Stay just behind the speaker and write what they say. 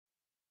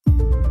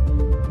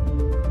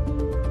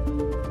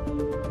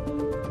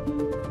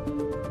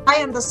I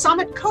am the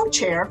Summit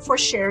Co-Chair for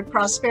Shared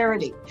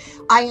Prosperity.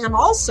 I am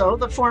also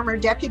the former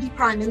Deputy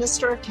Prime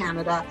Minister of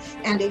Canada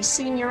and a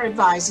Senior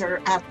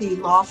Advisor at the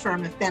law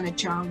firm of Bennett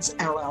Jones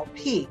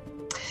LLP.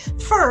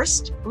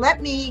 First,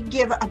 let me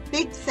give a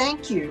big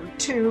thank you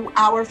to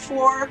our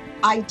 4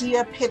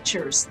 idea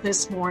pitchers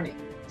this morning.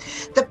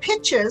 The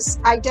pitches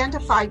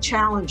identify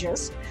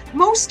challenges,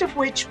 most of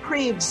which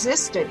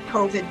pre-existed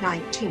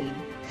COVID-19,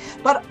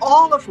 but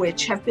all of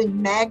which have been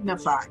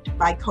magnified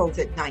by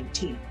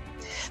COVID-19.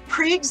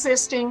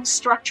 Pre-existing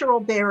structural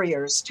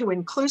barriers to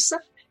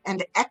inclusive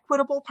and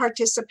equitable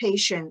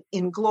participation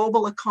in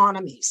global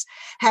economies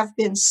have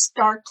been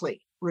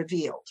starkly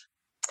revealed.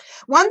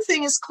 One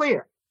thing is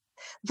clear.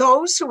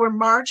 Those who were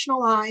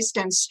marginalized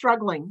and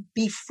struggling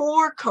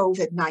before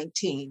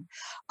COVID-19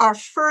 are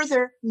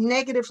further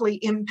negatively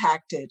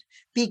impacted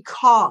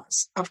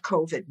because of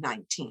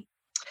COVID-19.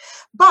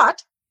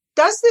 But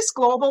does this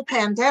global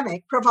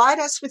pandemic provide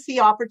us with the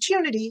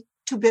opportunity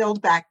to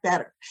build back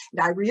better?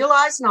 And I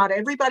realize not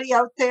everybody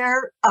out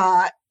there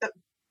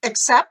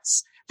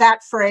accepts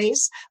that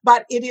phrase,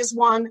 but it is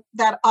one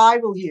that I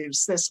will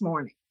use this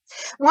morning.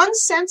 One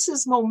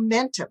senses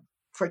momentum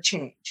for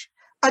change,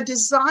 a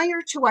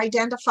desire to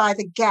identify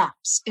the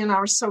gaps in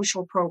our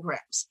social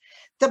programs,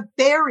 the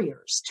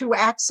barriers to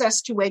access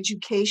to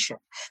education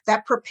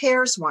that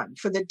prepares one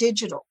for the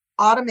digital,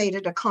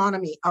 automated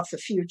economy of the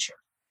future,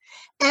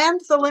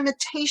 and the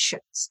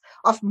limitations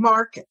of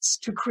markets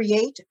to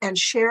create and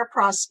share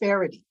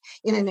prosperity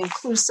in an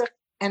inclusive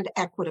and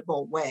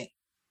equitable way.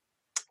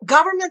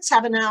 Governments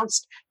have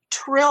announced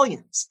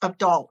trillions of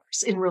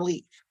dollars in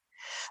relief,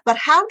 but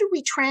how do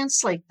we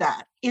translate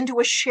that into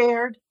a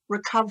shared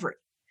recovery?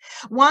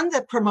 One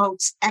that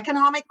promotes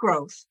economic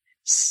growth,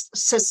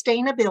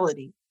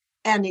 sustainability,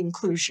 and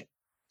inclusion.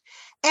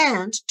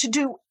 And to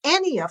do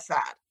any of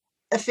that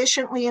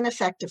efficiently and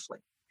effectively,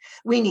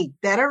 we need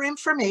better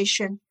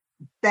information,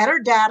 better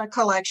data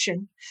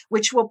collection,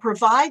 which will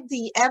provide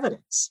the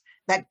evidence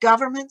that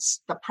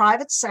governments, the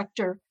private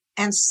sector,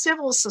 and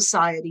civil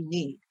society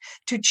need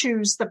to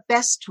choose the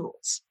best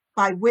tools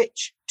by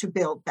which to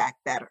build back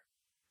better.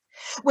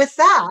 With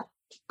that,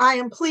 I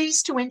am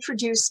pleased to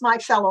introduce my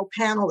fellow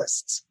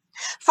panelists.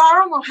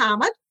 Farah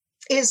Mohamed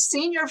is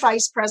Senior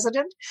Vice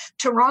President,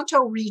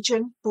 Toronto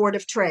Region Board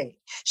of Trade.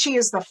 She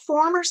is the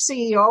former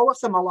CEO of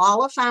the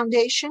Malala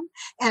Foundation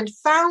and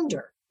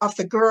founder of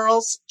the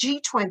Girls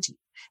G20,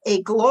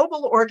 a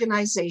global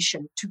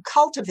organization to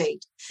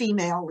cultivate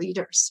female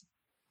leaders.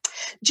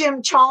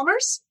 Jim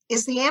Chalmers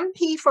is the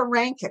MP for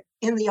Rankin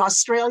in the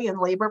Australian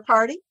Labor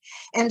Party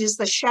and is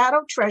the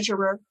shadow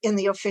treasurer in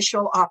the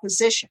official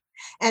opposition.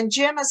 And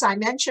Jim, as I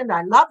mentioned,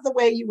 I love the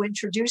way you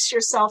introduce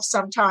yourself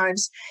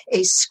sometimes,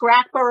 a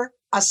scrapper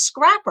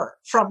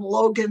from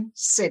Logan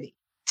City.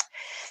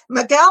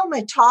 Miguel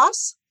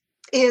Matos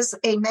is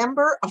a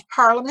member of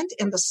parliament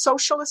in the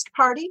Socialist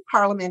Party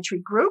parliamentary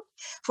group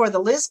for the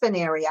Lisbon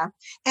area.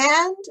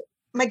 And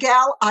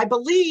Miguel, I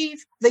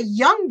believe, the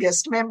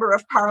youngest member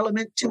of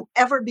parliament to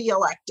ever be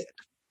elected.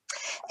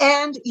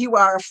 And you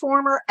are a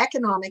former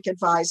economic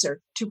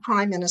advisor to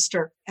Prime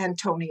Minister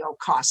Antonio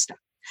Costa.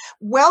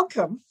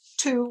 Welcome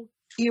to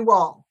you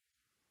all.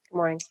 Good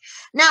morning.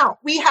 Now,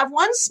 we have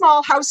one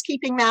small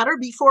housekeeping matter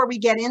before we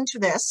get into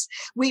this.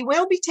 We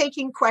will be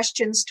taking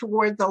questions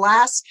toward the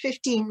last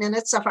 15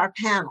 minutes of our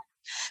panel.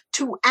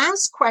 To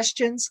ask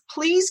questions,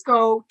 please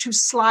go to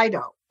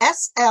Slido,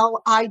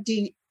 Slido,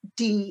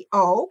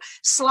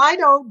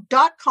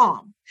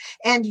 slido.com,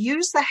 and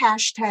use the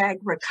hashtag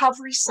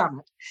Recovery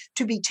Summit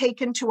to be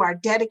taken to our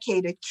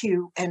dedicated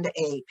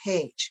Q&A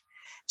page.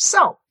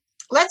 So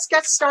let's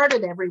get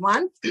started,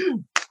 everyone.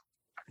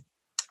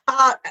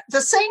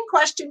 The same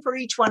question for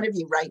each one of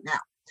you right now.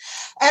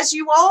 As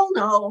you all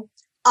know,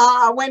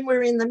 when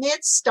we're in the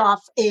midst of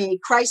a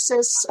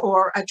crisis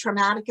or a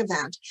traumatic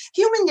event,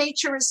 human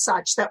nature is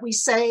such that we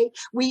say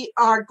we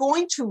are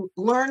going to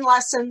learn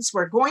lessons,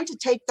 we're going to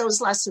take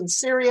those lessons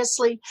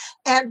seriously,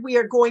 and we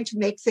are going to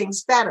make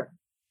things better.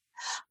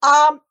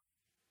 I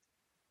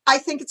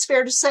think it's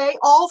fair to say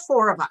all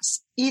 4 of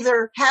us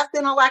either have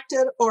been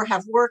elected or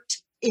have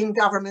worked in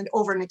government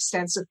over an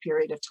extensive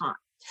period of time.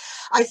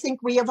 I think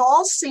we have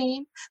all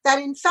seen that,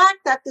 in fact,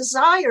 that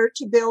desire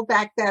to build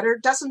back better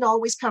doesn't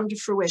always come to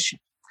fruition.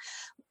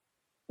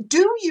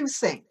 Do you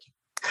think,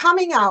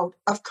 coming out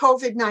of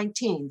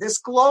COVID-19, this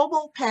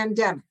global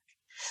pandemic,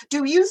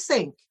 do you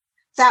think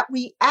that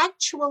we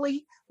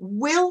actually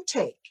will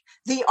take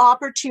the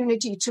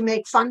opportunity to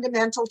make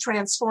fundamental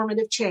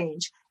transformative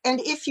change? And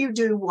if you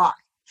do, why?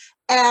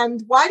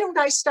 And why don't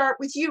I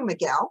start with you,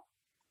 Miguel?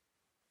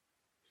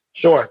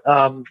 Sure.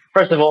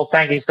 First of all,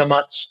 thank you so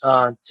much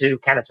to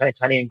Canada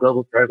 2020 and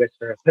Global Progress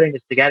for putting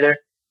this together.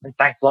 And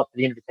thanks a lot for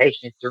the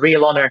invitation. It's a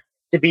real honor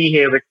to be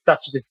here with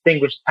such a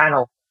distinguished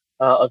panel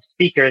of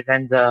speakers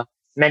and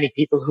many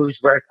people whose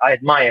work I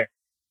admire.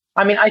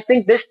 I mean, I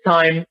think this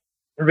time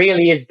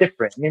really is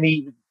different. I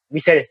mean, we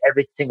say this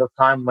every single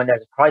time when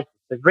there's a crisis,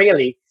 but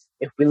really,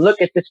 if we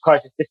look at this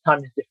crisis, this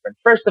time is different.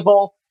 First of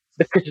all,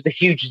 because of the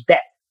huge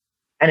debt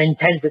and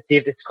intensity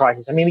of this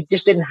crisis. I mean, we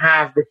just didn't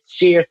have the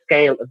sheer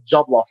scale of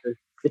job losses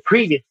the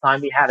previous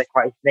time we had a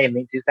crisis,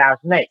 namely in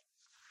 2008.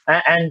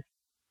 And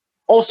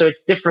also, it's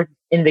different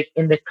in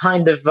the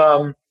kind of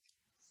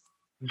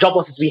job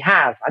losses we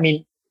have. I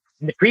mean,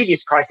 in the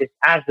previous crisis,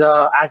 as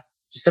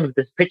some of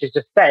the pictures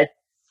just said,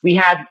 we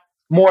had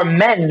more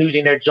men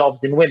losing their jobs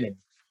than women.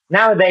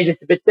 Nowadays,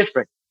 it's a bit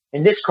different.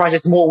 In this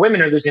crisis, more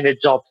women are losing their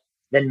jobs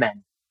than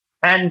men.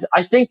 And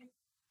I think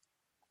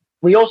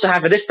we also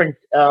have a difference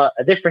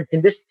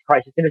in this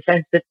crisis in the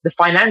sense that the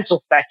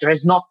financial sector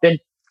has not been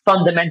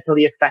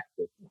fundamentally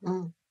affected.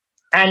 Mm.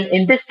 And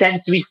in this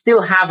sense, we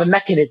still have a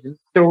mechanism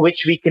through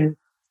which we can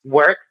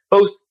work,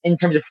 both in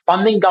terms of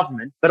funding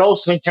government, but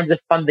also in terms of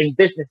funding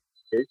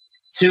businesses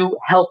to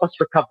help us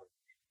recover.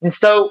 And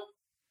so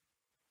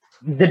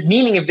the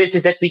meaning of this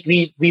is that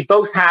we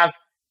both have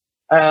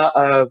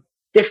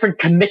different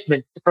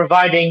commitments to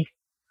providing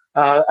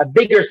a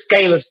bigger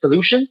scale of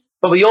solutions,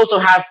 but we also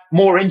have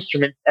more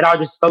instruments at our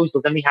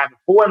disposal than we had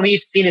before. And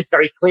we've seen it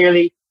very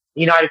clearly in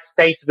the United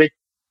States with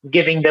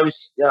giving those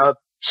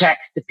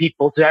checks to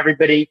people, to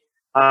everybody,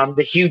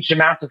 the huge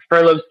amount of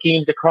furlough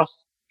schemes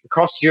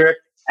across Europe,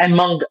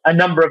 among a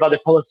number of other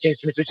policy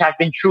instruments, which have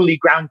been truly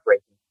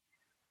groundbreaking.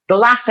 The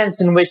last sense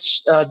in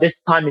which this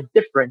time is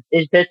different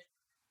is that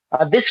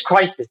this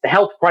crisis, the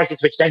health crisis,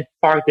 which then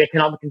sparked the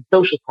economic and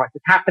social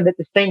crisis, happened at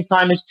the same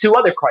time as two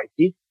other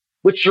crises,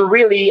 which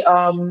really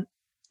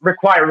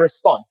require a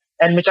response,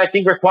 and which I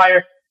think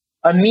require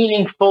a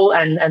meaningful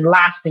and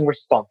lasting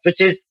response,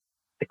 which is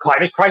the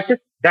climate crisis,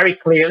 very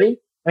clearly.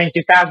 I mean,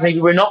 in 2008,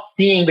 we were not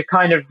seeing the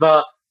kind of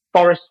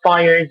forest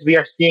fires we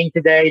are seeing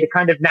today, the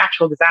kind of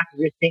natural disasters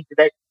we're seeing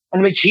today,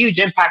 and with huge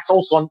impacts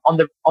also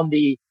on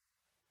the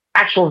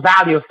actual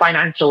value of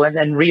financial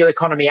and real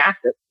economy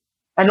assets.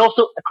 And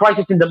also a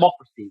crisis in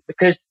democracy,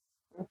 because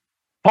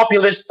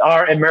populists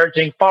are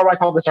emerging, far-right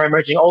populists are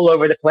emerging all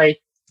over the place.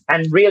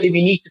 And really,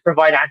 we need to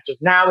provide answers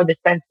now, in the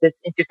sense that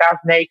in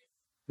 2008,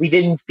 we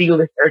didn't feel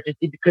this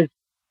urgency because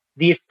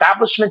the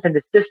establishment and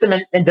the system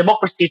and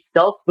democracy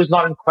itself was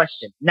not in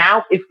question.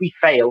 Now, if we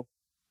fail,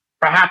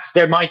 perhaps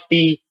there might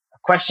be a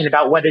question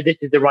about whether this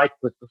is the right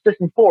political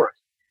system for us.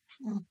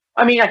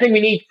 I mean, I think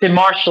we need to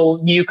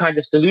marshal new kinds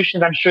of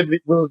solutions. I'm sure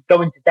we'll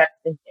go into depth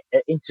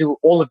into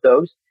all of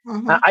those.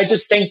 Mm-hmm. I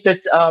just think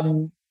that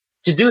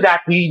to do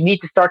that, we need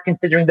to start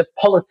considering the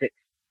politics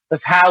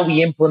of how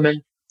we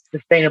implement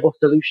sustainable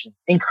solutions,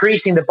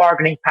 increasing the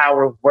bargaining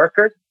power of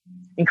workers,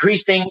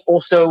 increasing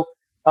also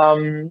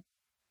the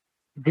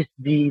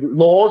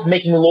laws,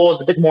 making the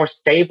laws a bit more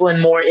stable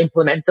and more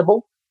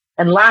implementable.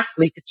 And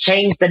lastly, to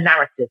change the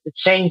narrative, to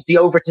change the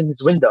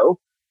Overton's window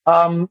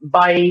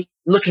by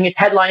looking at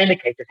headline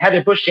indicators.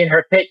 Heather Bush, in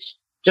her pitch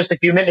just a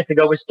few minutes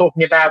ago, was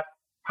talking about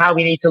how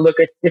we need to look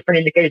at different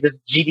indicators of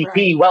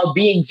GDP, right,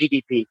 well-being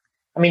GDP.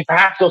 I mean,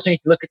 perhaps we also need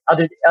to look at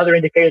other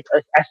indicators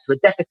as to a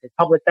deficit,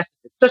 public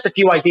deficit. Just a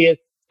few ideas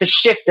to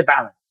shift the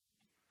balance.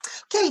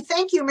 Okay,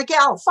 thank you,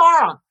 Miguel.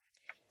 Farah.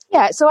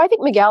 Yeah, so I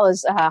think Miguel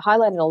has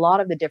highlighted a lot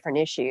of the different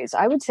issues.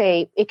 I would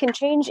say it can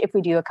change if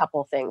we do a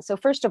couple of things. So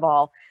first of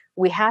all,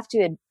 we have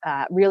to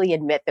really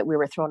admit that we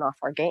were thrown off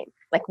our game.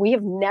 Like, we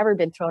have never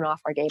been thrown off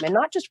our game, and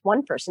not just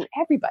one person,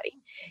 everybody.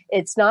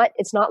 It's not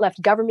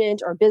left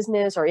government or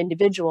business or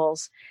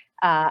individuals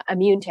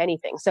immune to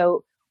anything.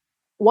 So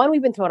one,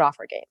 we've been thrown off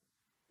our game.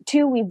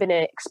 Two, we've been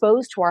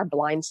exposed to our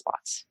blind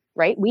spots,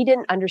 right? We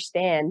didn't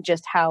understand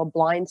just how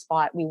blind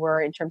spot we were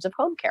in terms of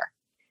home care,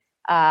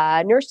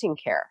 nursing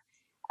care.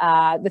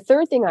 The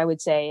third thing I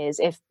would say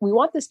is, if we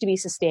want this to be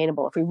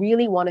sustainable, if we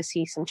really want to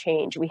see some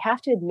change, we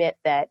have to admit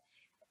that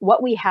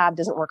what we have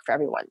doesn't work for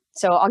everyone.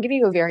 So I'll give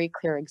you a very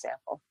clear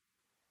example.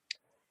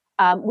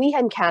 We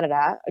in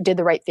Canada did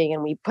the right thing,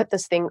 and we put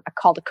this thing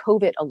called a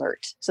COVID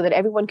alert so that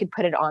everyone could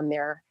put it on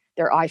their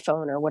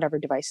iPhone or whatever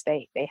device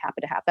they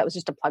happen to have. That was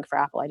just a plug for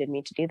Apple. I didn't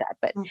mean to do that.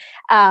 But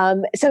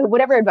so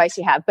whatever advice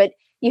you have. But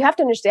you have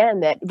to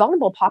understand that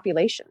vulnerable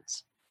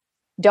populations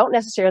don't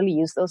necessarily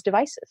use those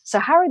devices. So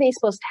how are they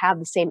supposed to have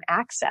the same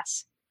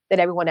access that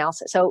everyone else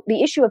has? So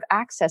the issue of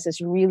access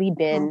has really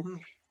been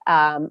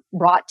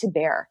brought to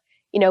bear.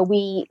 You know,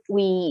 we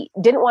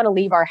didn't want to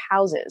leave our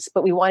houses,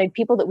 but we wanted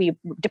people that we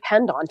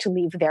depend on to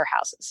leave their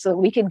houses. So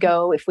we could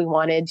go if we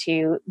wanted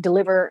to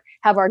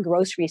have our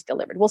groceries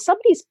delivered. Well,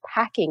 somebody's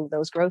packing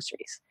those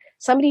groceries.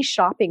 Somebody's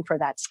shopping for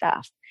that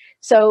stuff.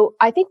 So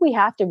I think we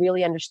have to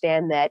really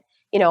understand that,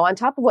 you know, on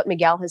top of what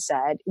Miguel has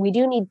said, we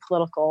do need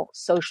political,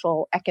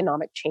 social,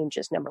 economic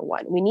changes, number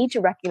one. We need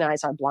to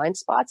recognize our blind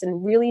spots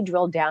and really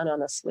drill down on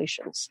the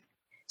solutions.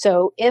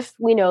 So if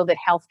we know that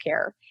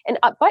healthcare, and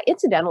but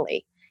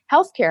incidentally,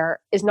 healthcare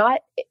is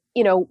not,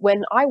 you know,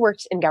 when I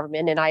worked in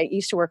government, and I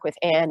used to work with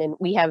Anne, and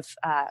we have,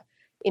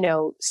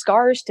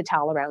 scars to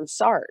tell around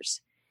SARS.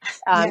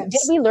 Yes.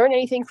 Did we learn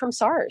anything from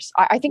SARS?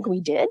 I think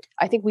we did.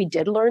 I think we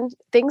did learn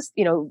things,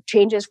 you know,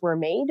 changes were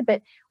made.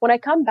 But when I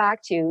come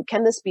back to,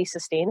 can this be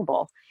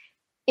sustainable?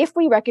 If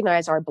we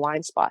recognize our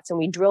blind spots and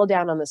we drill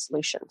down on the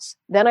solutions,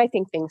 then I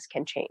think things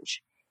can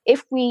change.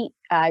 If we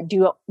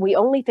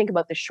only think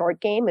about the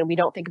short game and we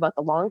don't think about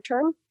the long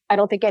term, I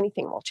don't think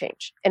anything will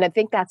change. And I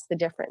think that's the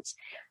difference.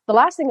 The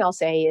last thing I'll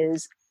say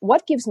is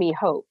what gives me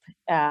hope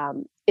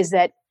is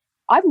that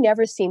I've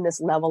never seen this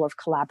level of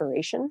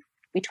collaboration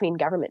between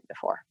government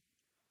before.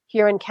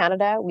 Here in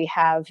Canada, we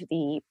have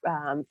the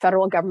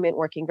federal government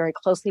working very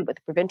closely with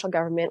the provincial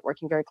government,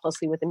 working very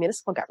closely with the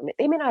municipal government.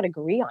 They may not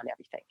agree on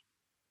everything,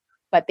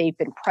 but they've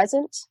been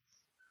present.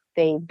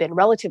 They've been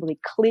relatively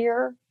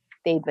clear.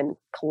 They've been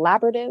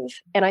collaborative.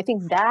 And I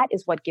think that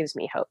is what gives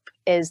me hope,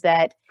 is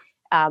that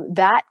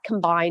that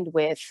combined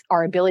with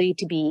our ability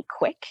to be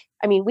quick.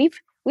 I mean,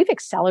 we've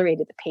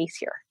accelerated the pace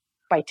here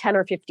by 10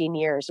 or 15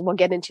 years. We'll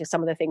get into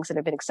some of the things that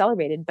have been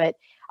accelerated, but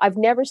I've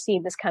never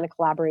seen this kind of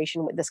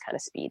collaboration with this kind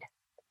of speed.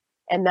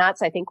 And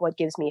that's, I think, what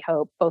gives me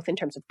hope, both in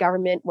terms of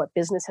government, what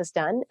business has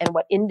done, and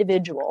what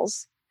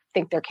individuals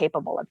think they're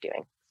capable of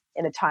doing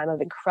in a time of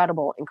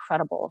incredible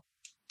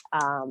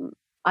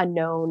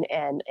unknown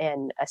and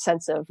a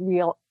sense of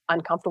real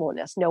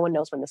uncomfortableness. No one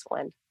knows when this will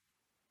end.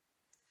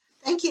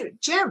 Thank you.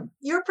 Jim,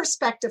 your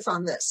perspective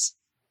on this.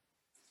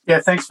 Yeah,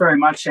 thanks very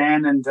much,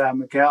 Anne and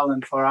Miguel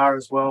and Farah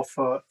as well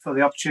for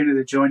the opportunity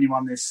to join you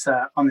on this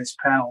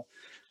panel.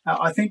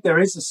 I think there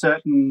is a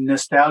certain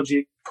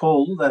nostalgic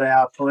pull that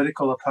our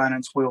political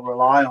opponents will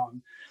rely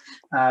on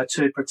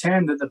to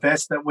pretend that the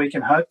best that we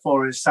can hope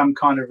for is some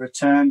kind of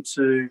return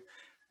to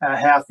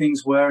how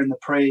things were in the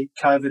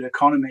pre-COVID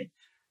economy.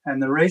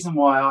 And the reason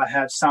why I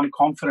have some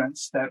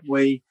confidence that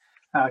we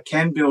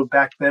can build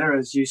back better,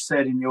 as you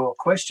said in your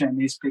question,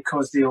 is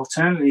because the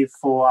alternative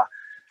for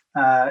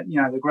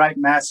the great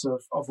mass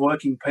of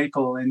working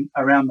people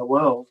around the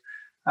world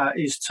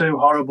is too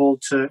horrible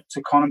to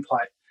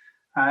contemplate.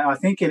 I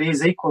think it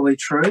is equally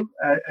true,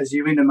 as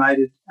you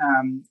intimated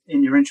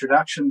in your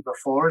introduction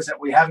before, is that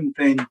we haven't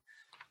been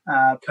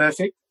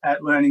perfect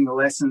at learning the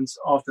lessons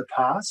of the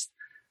past.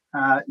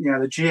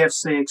 The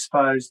GFC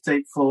exposed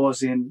deep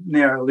flaws in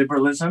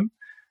neoliberalism.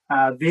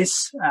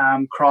 This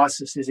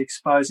crisis is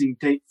exposing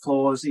deep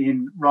flaws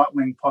in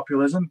right-wing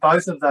populism.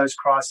 Both of those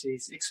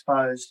crises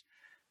exposed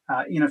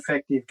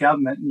ineffective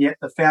government, and yet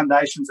the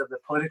foundations of the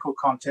political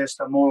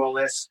contest are more or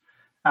less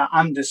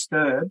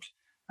undisturbed.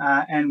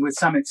 And with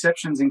some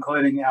exceptions,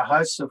 including our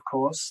hosts, of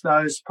course,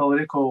 those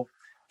political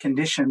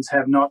conditions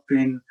have not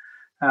been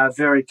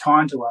very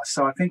kind to us.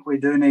 So I think we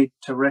do need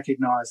to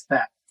recognise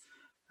that.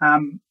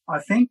 I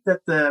think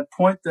that the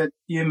point that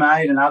you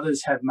made and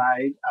others have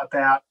made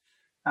about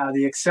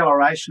the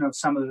acceleration of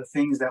some of the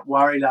things that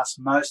worried us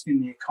most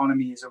in the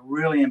economy is a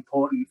really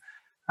important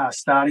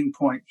starting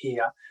point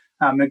here.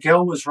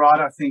 Miguel was right,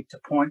 I think, to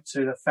point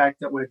to the fact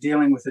that we're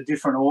dealing with a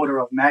different order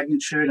of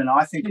magnitude and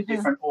I think a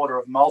different order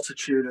of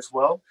multitude as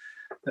well.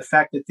 The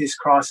fact that this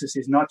crisis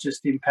is not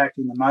just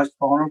impacting the most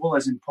vulnerable,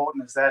 as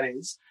important as that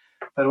is,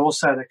 but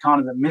also the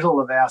kind of the middle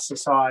of our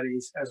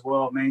societies as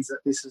well means that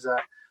this is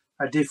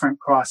a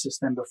different crisis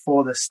than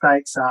before. The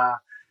stakes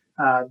are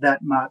that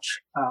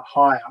much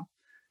higher.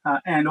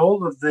 And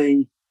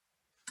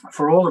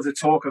for all of the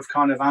talk of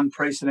kind of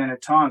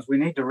unprecedented times, we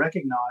need to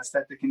recognise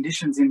that the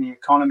conditions in the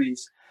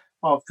economies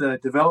of the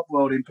developed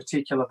world in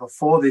particular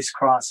before this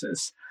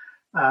crisis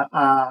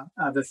are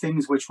the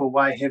things which will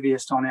weigh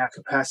heaviest on our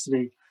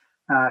capacity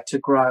to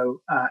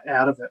grow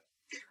out of it.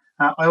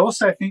 I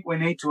also think we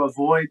need to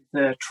avoid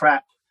the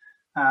trap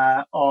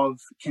of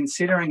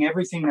considering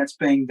everything that's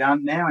being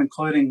done now,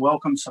 including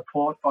welcome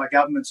support by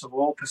governments of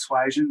all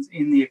persuasions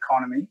in the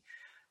economy.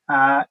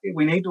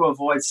 We need to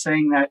avoid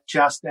seeing that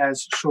just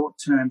as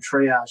short-term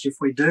triage. If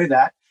we do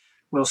that,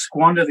 we'll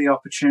squander the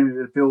opportunity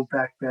to build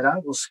back better.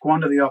 We'll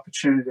squander the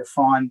opportunity to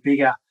find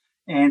bigger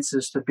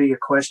answers to bigger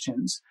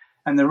questions.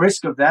 And the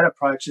risk of that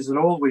approach is that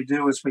all we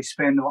do is we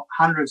spend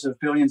hundreds of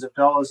billions of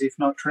dollars, if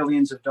not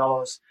trillions of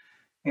dollars,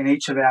 in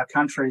each of our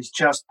countries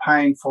just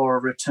paying for a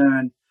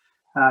return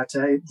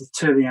to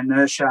the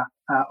inertia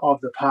of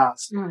the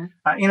past.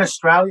 In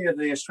Australia,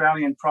 the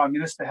Australian Prime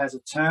Minister has a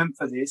term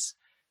for this,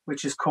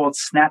 which is called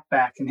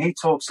snapback. And he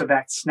talks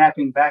about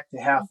snapping back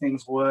to how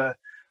things were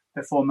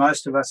before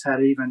most of us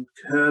had even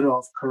heard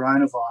of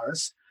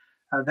coronavirus.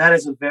 That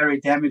is a very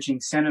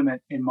damaging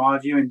sentiment, in my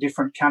view. In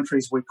different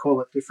countries, we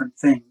call it different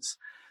things.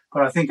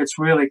 But I think it's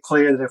really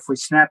clear that if we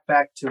snap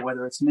back to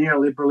whether it's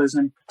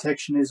neoliberalism,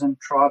 protectionism,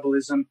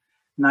 tribalism,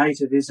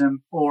 nativism,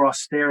 or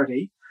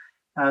austerity,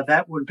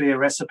 that would be a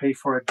recipe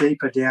for a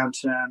deeper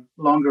downturn,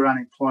 longer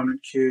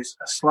unemployment queues,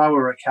 a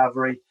slower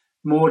recovery,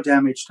 more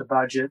damage to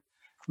budget,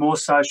 more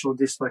social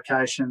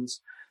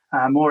dislocations,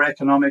 more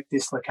economic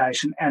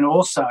dislocation, and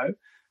also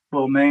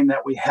will mean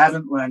that we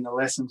haven't learned the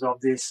lessons of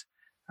this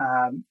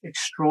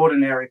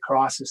extraordinary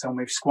crisis and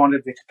we've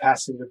squandered the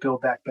capacity to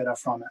build back better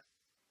from it.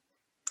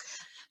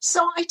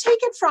 So I take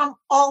it from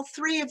all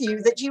three of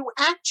you that you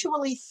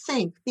actually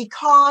think,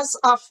 because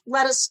of,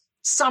 let us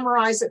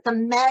summarize it, the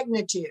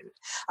magnitude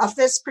of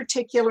this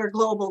particular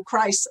global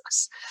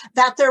crisis,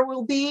 that there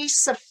will be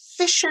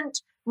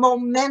sufficient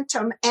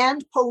momentum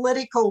and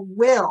political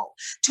will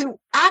to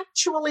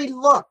actually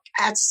look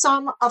at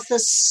some of the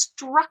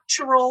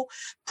structural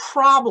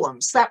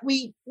problems that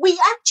we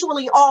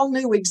actually all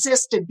knew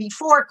existed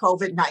before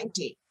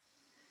COVID-19,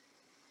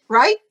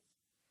 right?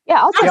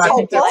 Yeah, I'll take That's it if you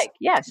hopeful. like.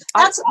 Yes.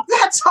 That's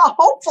a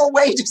hopeful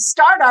way to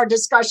start our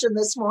discussion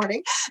this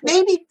morning.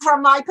 Maybe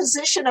from my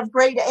position of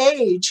great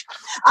age,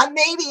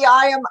 maybe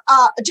I am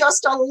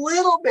just a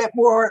little bit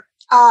more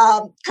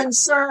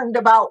concerned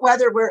about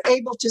whether we're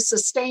able to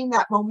sustain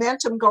that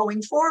momentum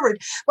going forward.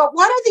 But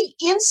what are the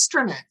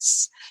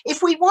instruments?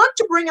 If we want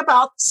to bring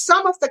about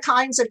some of the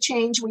kinds of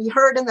change we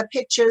heard in the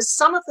pitches,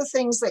 some of the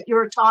things that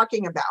you're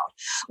talking about,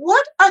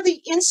 what are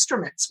the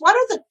instruments? What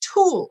are the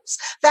tools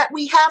that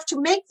we have to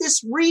make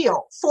this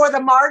real for the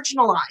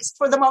marginalized,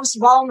 for the most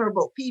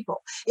vulnerable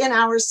people in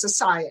our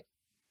society?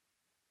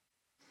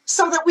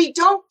 So that we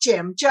don't,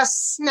 Jim,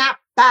 just snap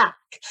back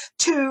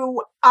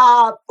to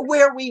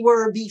where we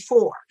were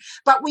before,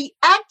 but we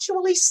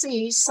actually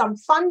see some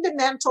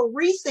fundamental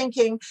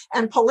rethinking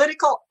and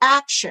political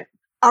action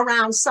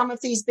around some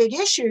of these big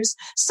issues,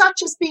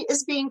 such as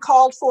is being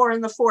called for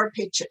in the 4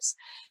 pitches.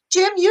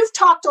 Jim, you've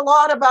talked a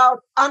lot about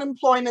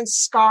unemployment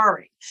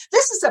scarring.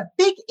 This is a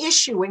big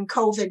issue in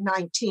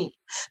COVID-19.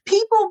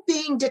 People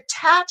being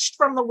detached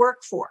from the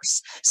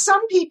workforce.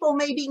 Some people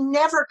maybe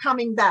never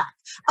coming back.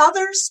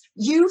 Others,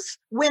 youth,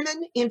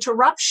 women,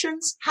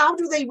 interruptions. How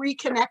do they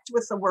reconnect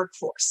with the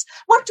workforce?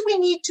 What do we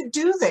need to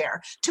do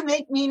there to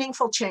make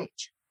meaningful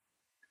change?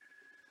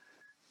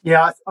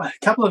 Yeah, a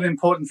couple of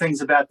important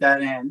things about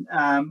that, Anne.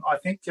 I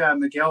think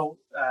Miguel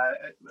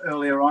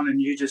earlier on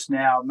and you just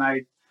now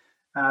made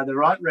the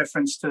right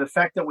reference to the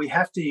fact that we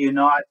have to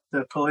unite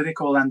the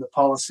political and the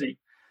policy.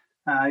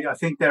 I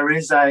think there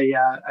is a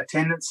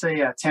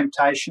tendency, a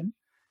temptation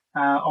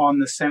on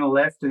the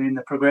centre-left and in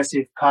the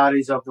progressive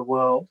parties of the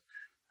world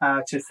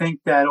to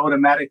think that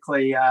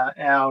automatically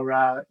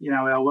our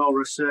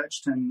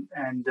well-researched and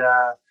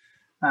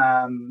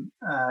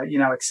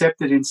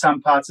accepted in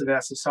some parts of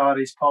our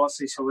society's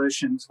policy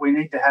solutions, we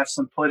need to have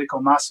some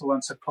political muscle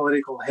and some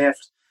political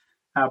heft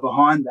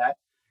behind that.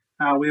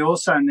 We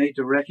also need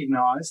to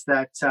recognise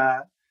that,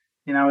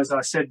 as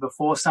I said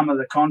before, some of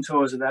the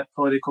contours of that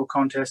political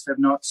contest have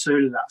not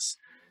suited us,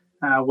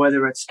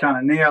 whether it's kind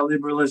of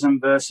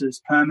neoliberalism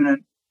versus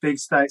permanent big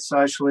state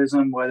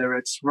socialism, whether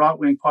it's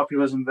right-wing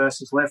populism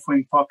versus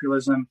left-wing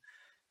populism,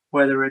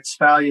 whether it's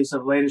failures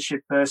of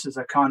leadership versus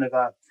a kind of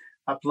a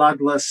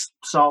bloodless,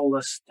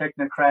 soulless,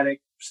 technocratic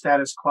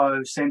status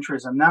quo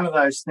centrism. None of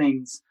those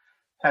things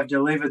have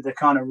delivered the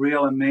kind of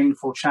real and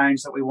meaningful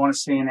change that we want to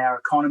see in our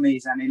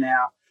economies and in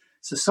our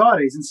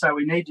societies. And so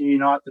we need to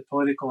unite the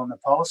political and the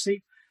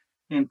policy.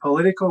 In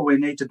political, we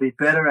need to be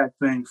better at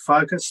being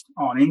focused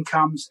on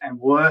incomes and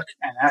work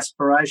and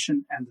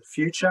aspiration and the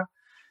future.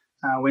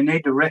 We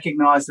need to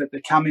recognise that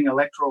the coming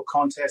electoral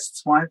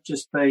contests won't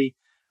just be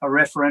a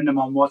referendum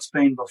on what's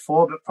been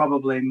before, but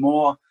probably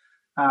more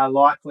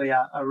likely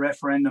a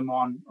referendum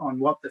on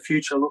what the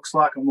future looks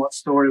like and what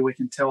story we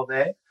can tell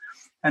there.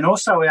 And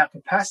also our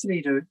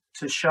capacity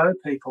to show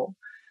people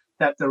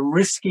that the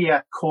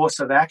riskier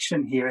course of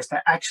action here is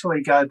to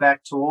actually go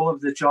back to all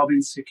of the job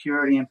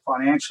insecurity and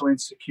financial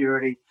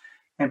insecurity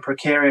and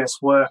precarious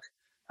work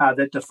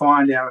that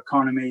defined our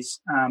economies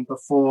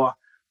before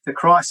the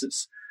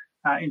crisis.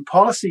 In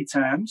policy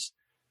terms,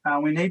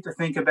 we need to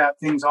think about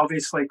things.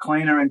 Obviously,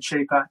 cleaner and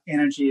cheaper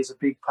energy is a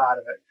big part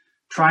of it.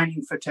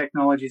 Training for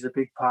technology is a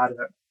big part of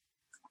it.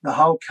 The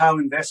whole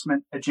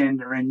co-investment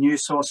agenda in new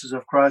sources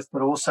of growth,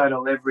 but also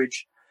to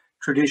leverage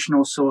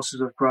traditional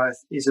sources of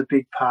growth, is a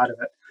big part of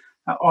it.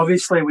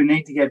 Obviously, we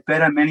need to get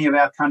better. Many of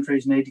our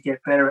countries need to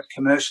get better at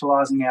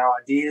commercialising our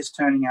ideas,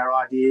 turning our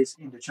ideas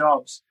into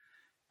jobs.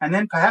 And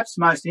then perhaps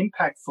most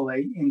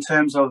impactfully, in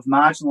terms of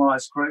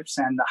marginalised groups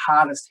and the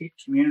hardest hit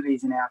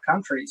communities in our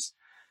countries,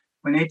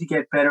 we need to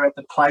get better at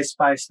the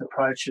place-based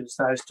approaches,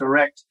 those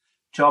direct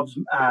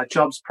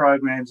jobs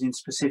programs in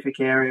specific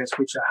areas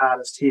which are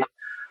hardest hit.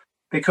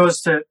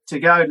 Because to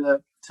go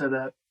to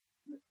the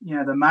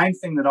main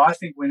thing that I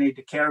think we need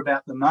to care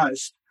about the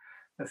most,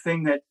 the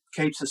thing that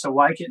keeps us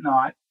awake at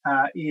night,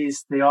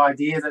 is the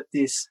idea that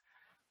this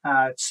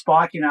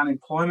spike in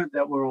unemployment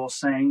that we're all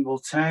seeing will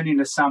turn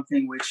into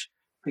something which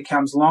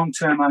becomes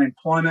long-term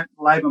unemployment,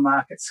 labour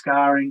market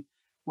scarring,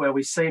 where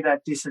we see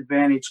that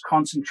disadvantage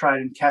concentrate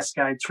and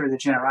cascade through the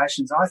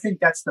generations. I think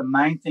that's the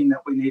main thing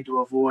that we need to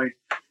avoid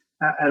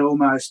at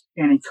almost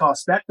any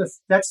cost.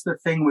 That's the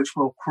thing which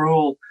will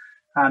cruel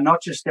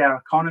not just our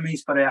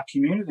economies but our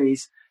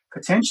communities,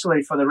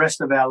 potentially for the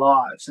rest of our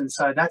lives. And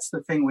so that's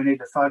the thing we need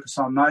to focus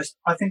on most.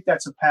 I think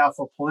that's a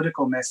powerful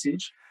political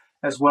message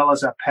as well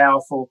as a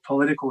powerful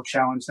political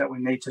challenge that we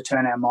need to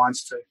turn our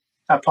minds to,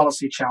 a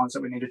policy challenge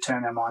that we need to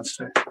turn our minds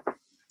to.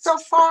 So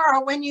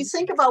Farah, when you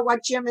think about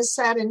what Jim has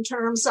said in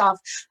terms of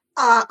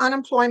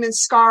unemployment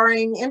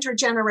scarring,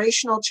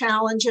 intergenerational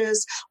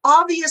challenges,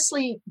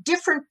 obviously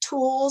different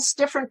tools,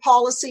 different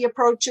policy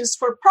approaches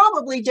for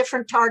probably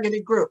different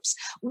targeted groups.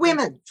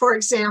 Women, for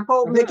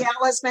example,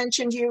 Miguel has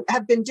mentioned you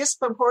have been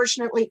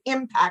disproportionately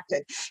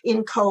impacted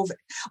in COVID.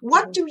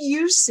 What do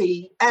you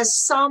see as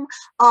some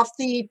of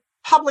the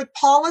public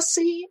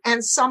policy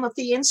and some of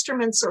the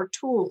instruments or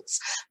tools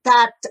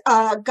that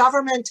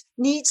government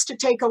needs to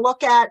take a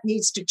look at,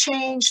 needs to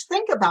change,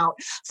 think about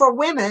for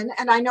women.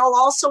 And I know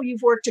also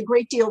you've worked a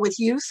great deal with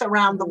youth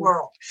around the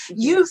world.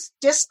 Youth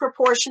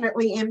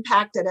disproportionately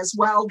impacted as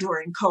well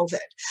during COVID.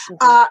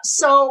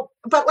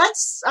 But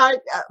let's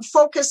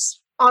focus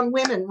on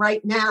women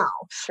right now.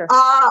 Sure.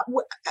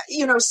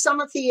 Some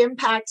of the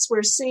impacts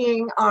we're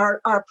seeing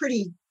are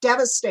pretty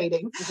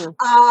devastating,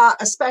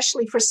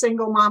 especially for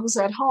single moms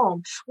at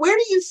home. Where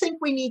do you think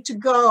we need to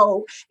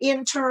go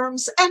in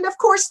terms, and of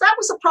course that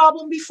was a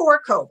problem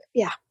before COVID.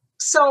 Yeah.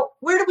 So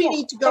where do we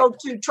need to go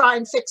to try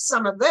and fix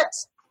some of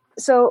this?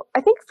 So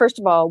I think, first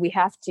of all, we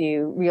have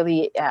to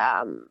really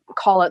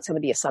call out some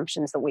of the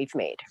assumptions that we've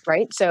made,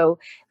 right? So,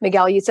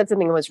 Miguel, you said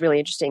something that was really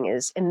interesting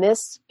is in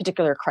this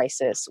particular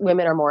crisis,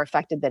 women are more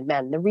affected than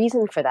men. The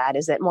reason for that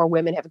is that more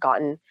women have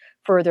gotten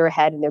further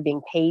ahead and they're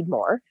being paid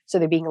more, so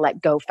they're being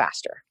let go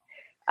faster.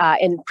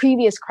 In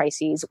previous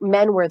crises,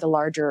 men were the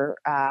larger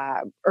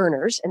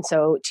earners. And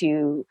so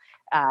to,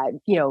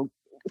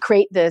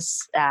 create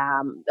this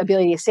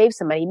ability to save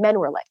some money, men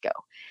were let go.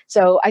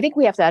 So I think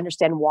we have to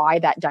understand why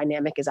that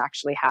dynamic is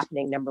actually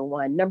happening, number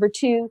one. Number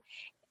two,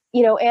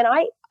 and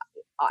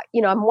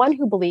I'm one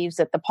who believes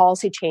that the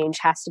policy change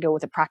has to go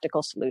with a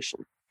practical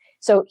solution.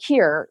 So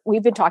here,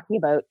 we've been talking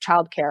about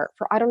childcare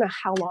for I don't know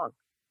how long.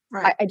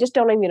 Right. I just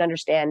don't even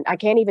understand. I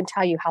can't even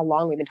tell you how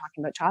long we've been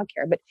talking about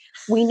childcare, but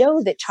we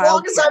know that childcare. As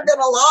long as I've been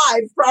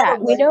alive, probably. Yeah,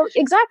 we know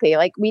exactly.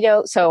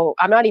 So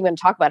I'm not even going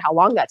to talk about how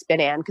long that's been,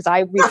 Anne, because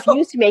I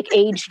refuse to make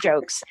age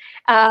jokes.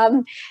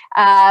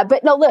 But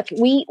no, look,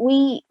 we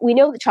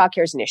know that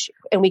childcare is an issue,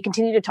 and we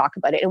continue to talk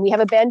about it, and we have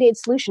a Band-Aid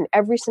solution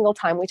every single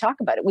time we talk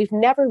about it. We've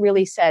never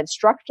really said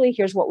structurally,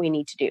 here's what we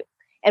need to do,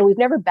 and we've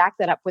never backed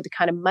that up with the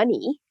kind of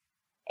money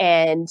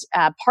and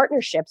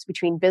partnerships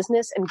between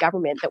business and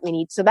government that we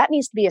need. So that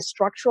needs to be a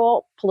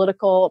structural,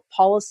 political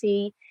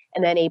policy,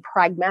 and then a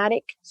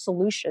pragmatic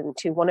solution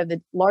to one of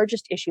the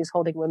largest issues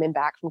holding women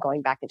back from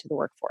going back into the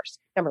workforce,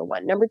 number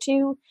one. Number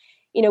two,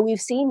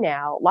 we've seen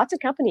now lots of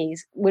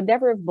companies would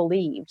never have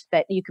believed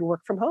that you can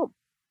work from home.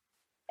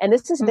 And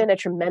this has been a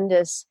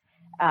tremendous,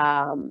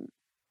 again,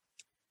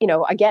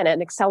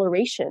 an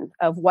acceleration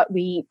of what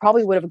we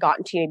probably would have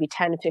gotten to maybe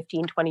 10,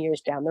 15, 20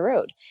 years down the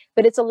road.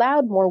 But it's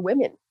allowed more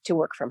women to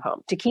work from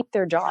home, to keep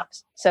their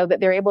jobs so that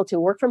they're able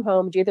to work from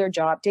home, do their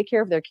job, take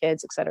care of their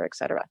kids, et cetera, et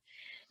cetera.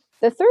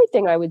 The third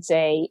thing I would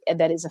say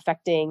that is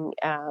affecting,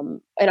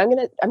 and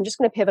I'm just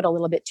going to pivot a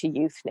little bit to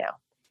youth now.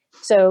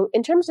 So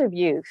in terms of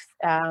youth,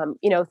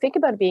 think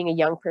about being a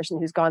young person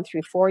who's gone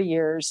through 4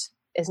 years,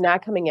 is now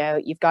coming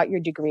out, you've got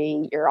your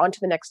degree, you're on to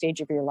the next stage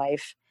of your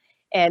life.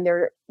 And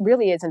there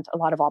really isn't a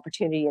lot of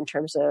opportunity in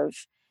terms of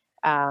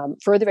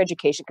further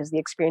education because the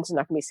experience is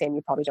not going to be the same.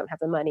 You probably don't have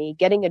the money.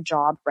 Getting a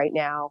job right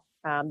now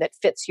that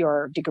fits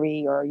your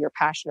degree or your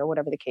passion or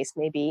whatever the case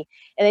may be.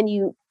 And then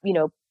you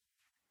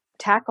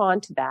tack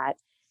on to that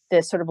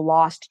this sort of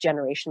lost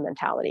generation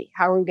mentality.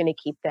 How are we going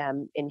to keep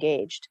them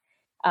engaged?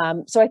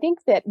 So I think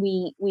that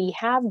we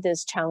have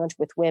this challenge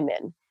with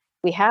women.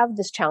 We have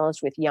this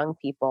challenge with young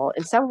people,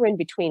 and somewhere in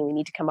between, we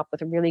need to come up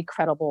with a really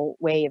credible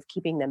way of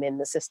keeping them in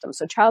the system.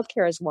 So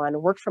childcare is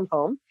one, work from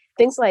home.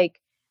 Things like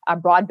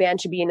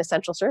broadband should be an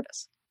essential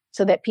service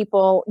so that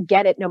people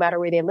get it no matter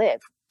where they live.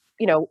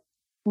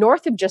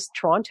 North of just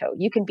Toronto,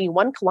 you can be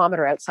 1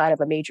 kilometer outside of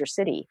a major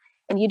city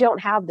and you don't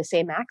have the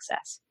same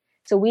access.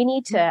 So we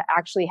need to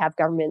actually have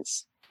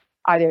governments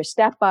either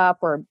step up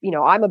or,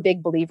 I'm a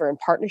big believer in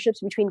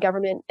partnerships between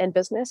government and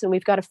business, and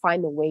we've got to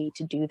find the way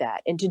to do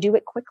that and to do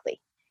it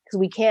quickly. Because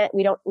we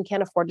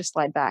can't afford to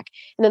slide back.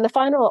 And then the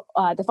final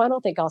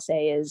thing I'll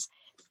say is,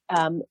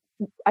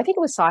 I think it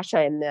was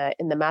Sasha in the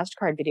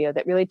MasterCard video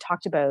that really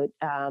talked about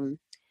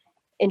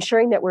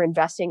ensuring that we're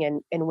investing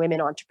in women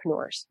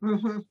entrepreneurs.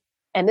 Mm-hmm.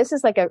 And this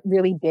is like a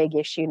really big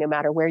issue, no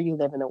matter where you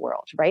live in the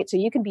world, right? So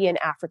you could be in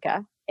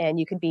Africa and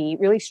you could be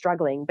really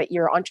struggling, but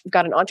you've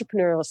got an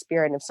entrepreneurial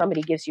spirit. And if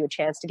somebody gives you a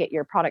chance to get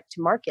your product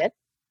to market,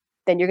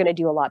 then you're going to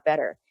do a lot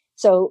better.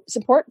 So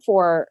support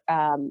for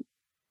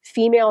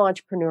female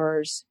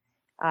entrepreneurs.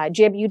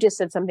 Jib, you just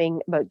said something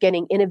about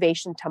getting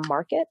innovation to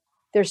market.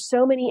 There's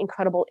so many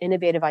incredible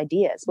innovative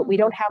ideas, but we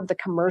don't have the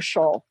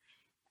commercial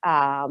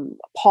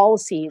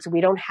policies. We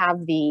don't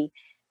have the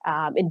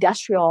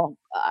industrial,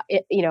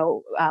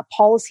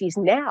 policies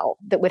now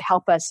that would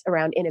help us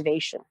around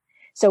innovation.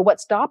 So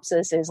what stops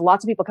us is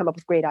lots of people come up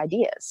with great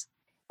ideas.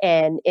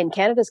 And in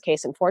Canada's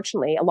case,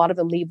 unfortunately, a lot of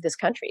them leave this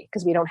country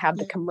because we don't have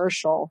the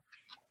commercial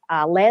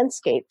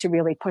landscape to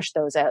really push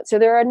those out. So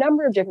there are a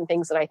number of different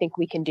things that I think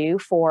we can do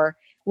for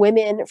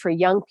women, for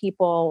young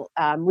people,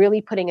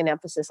 really putting an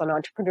emphasis on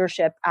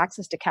entrepreneurship,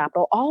 access to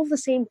capital, all of the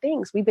same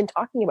things we've been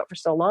talking about for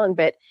so long.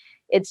 But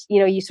it's,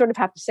 you sort of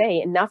have to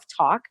say enough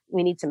talk,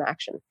 we need some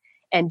action.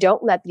 And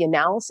don't let the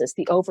analysis,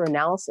 the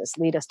over-analysis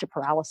lead us to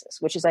paralysis,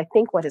 which is, I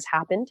think, what has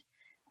happened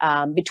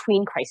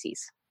between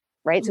crises,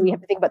 right? Mm-hmm. So we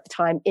have to think about the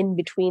time in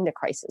between the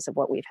crisis of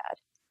what we've had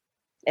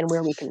and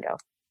where we can go.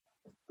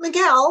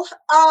 Miguel,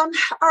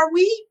 are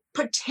we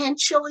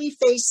potentially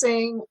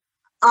facing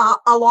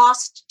a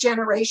lost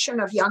generation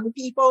of young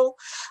people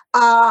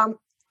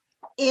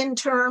in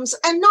terms,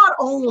 and not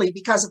only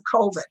because of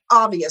COVID,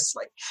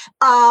 obviously.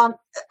 I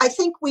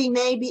think we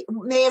may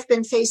have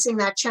been facing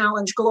that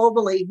challenge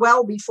globally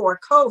well before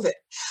COVID,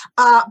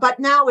 but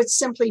now it's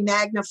simply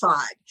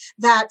magnified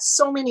that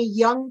so many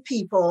young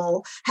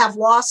people have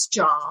lost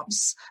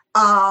jobs.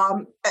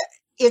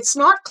 It's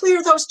not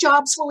clear those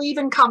jobs will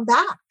even come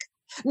back.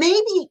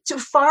 Maybe to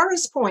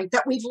Farah's point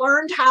that we've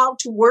learned how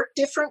to work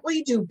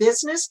differently, do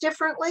business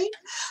differently.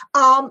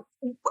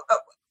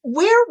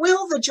 Where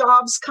will the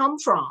jobs come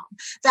from?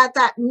 That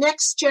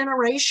next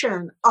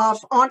generation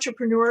of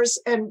entrepreneurs,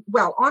 and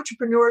well,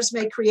 entrepreneurs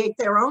may create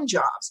their own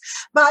jobs,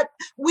 but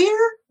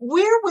where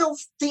will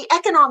the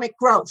economic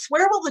growth,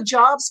 where will the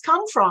jobs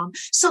come from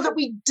so that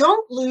we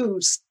don't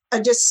lose a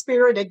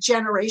dispirited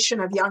generation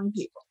of young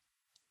people?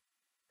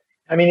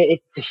 I mean,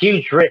 it's a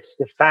huge risk,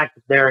 the fact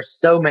that there are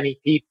so many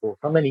people,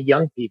 so many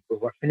young people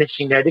who are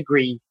finishing their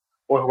degree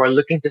or who are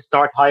looking to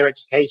start higher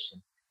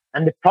education.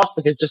 And the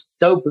prospect is just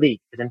so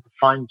bleak for them to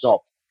find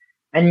jobs.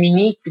 And we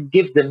need to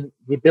give them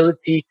the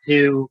ability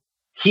to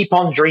keep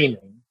on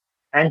dreaming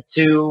and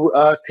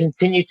to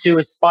continue to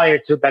aspire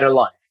to a better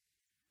life.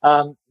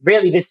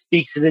 Really, this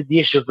speaks to the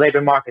issue of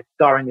labour market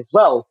scarring as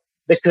well,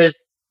 because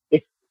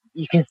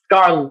you can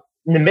scar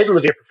in the middle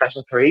of your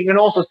professional career. You can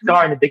also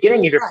scar in the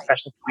beginning of your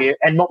professional career.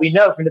 And what we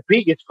know from the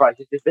previous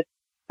crisis is that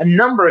a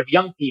number of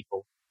young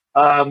people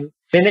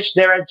finished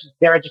their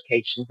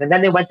educations, and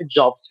then they went to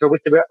jobs for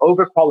which they were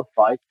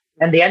overqualified,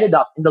 and they ended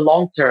up in the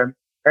long term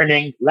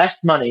earning less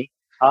money,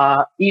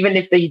 even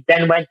if they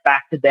then went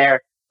back to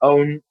their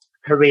own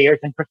careers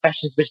and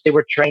professions which they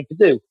were trained to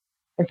do.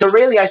 And so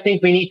really, I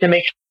think we need to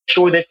make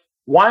sure that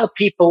while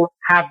people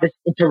have this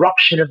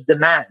interruption of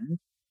demand,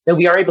 that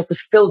we are able to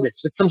fill this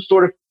with some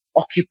sort of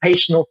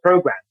occupational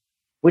program,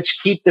 which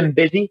keep them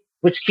busy,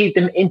 which keep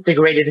them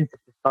integrated into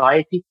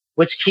society,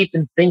 which keep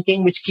them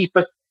thinking, which keep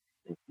us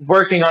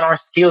working on our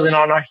skills and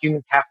on our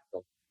human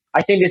capital.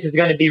 I think this is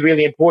going to be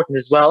really important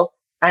as well.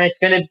 And it's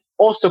going to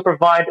also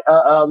provide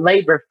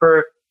labor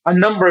for a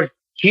number of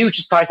huge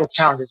societal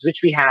challenges, which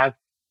we have,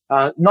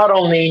 not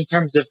only in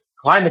terms of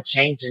climate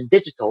change and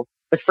digital,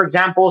 but for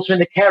example, also in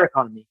the care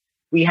economy.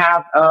 We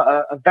have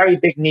a very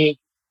big need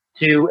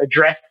to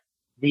address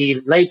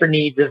the labor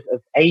needs of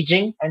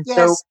aging. And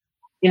so,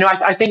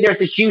 I think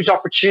there's a huge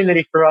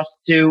opportunity for us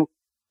to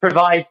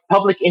provide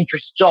public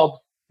interest jobs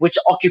which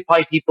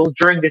occupy people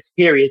during this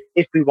period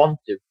if we want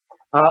to.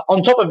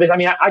 On top of this,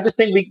 I just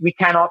think we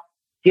cannot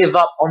give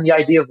up on the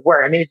idea of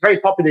work. I mean, it's very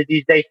popular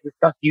these days to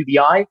discuss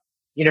UBI,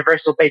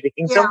 Universal Basic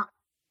Income,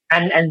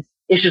 and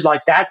issues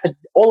like that, but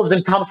all of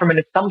them come from an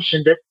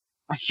assumption that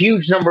a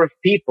huge number of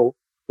people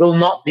will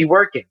not be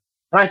working.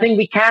 And I think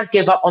we can't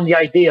give up on the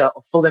idea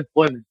of full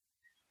employment,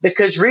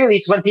 because really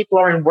it's when people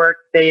are in work,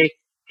 they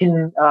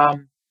can,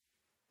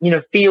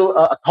 feel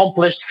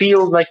accomplished,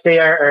 feel like they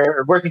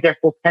are working their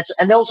full potential,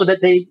 and also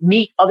that they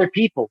meet other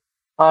people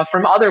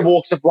from other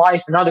walks of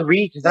life and other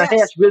regions. And I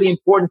think that's really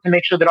important to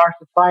make sure that our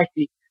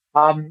society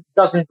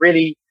doesn't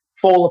really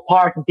fall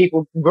apart and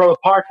people grow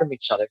apart from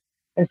each other.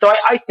 And so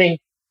I think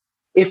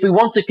if we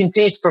want to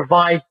continue to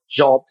provide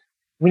jobs,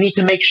 we need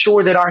to make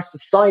sure that our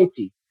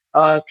society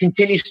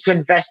continues to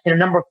invest in a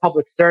number of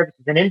public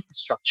services and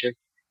infrastructure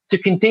to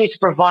continue to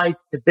provide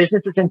to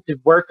businesses and to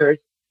workers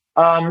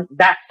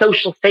that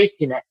social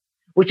safety net,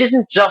 which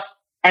isn't just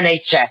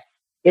NHS.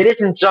 It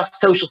isn't just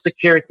social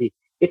security.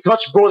 It's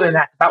much broader than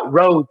that. It's about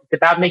roads. It's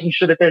about making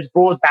sure that there's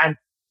broadband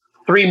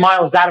 3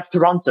 miles out of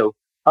Toronto.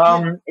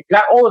 It's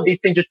about all of these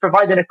things, just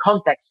providing a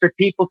context for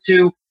people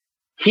to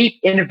keep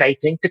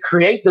innovating, to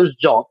create those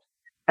jobs,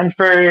 and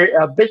for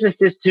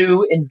businesses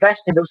to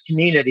invest in those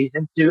communities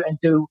and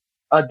to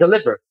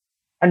deliver.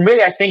 And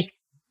really, I think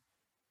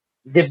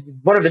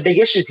one of the big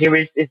issues here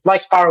is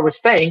like Farah was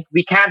saying,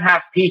 we can't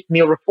have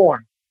piecemeal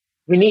reform.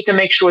 We need to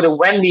make sure that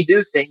when we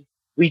do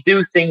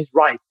things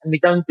right, and we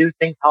don't do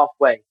things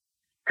halfway.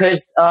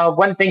 Because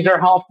when things are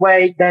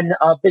halfway, then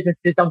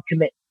businesses don't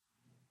commit.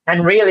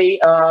 And really,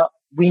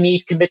 we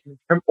need commitment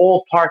from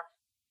all parts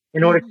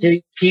in order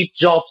to keep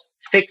jobs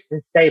fixed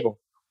and stable.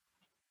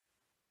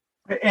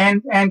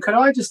 And could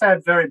I just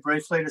add very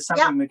briefly to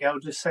something Miguel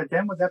just said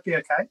then? Would that be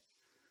okay?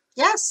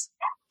 Yes.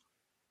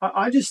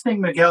 I just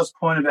think Miguel's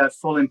point about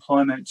full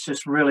employment is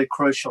just really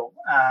crucial.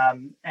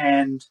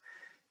 And,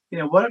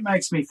 what it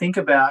makes me think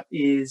about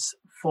is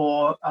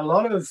for a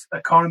lot of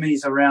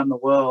economies around the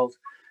world,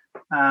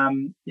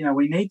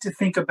 we need to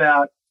think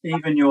about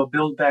even your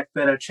Build Back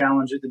Better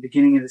challenge at the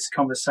beginning of this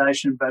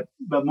conversation, but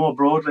more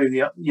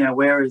broadly,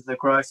 where is the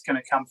growth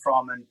going to come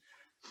from and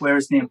where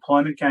is the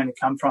employment going to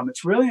come from?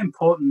 It's really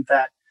important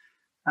that,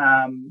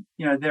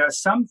 there are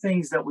some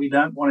things that we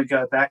don't want to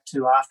go back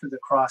to after the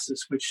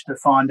crisis, which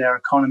defined our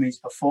economies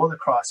before the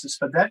crisis.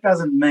 But that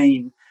doesn't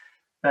mean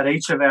that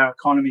each of our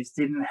economies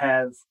didn't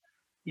have,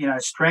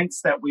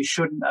 strengths that we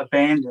shouldn't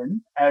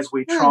abandon as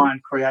we try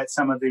and create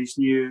some of these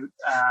new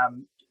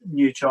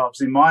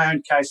jobs. In my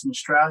own case in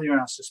Australia,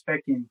 and I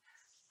suspect in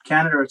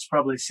Canada, it's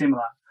probably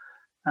similar.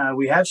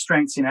 We have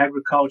strengths in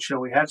agriculture.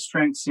 We have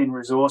strengths in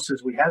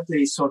resources. We have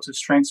these sorts of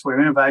strengths where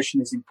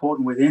innovation is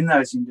important within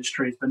those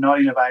industries, but not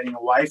innovating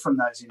away from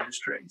those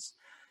industries.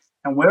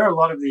 And where a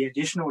lot of the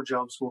additional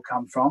jobs will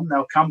come from,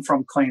 they'll come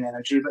from clean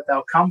energy, but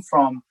they'll come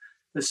from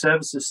the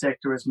services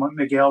sector, as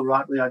Miguel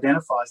rightly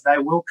identifies. They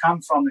will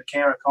come from the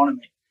care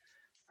economy.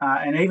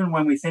 And even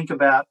when we think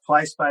about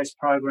place-based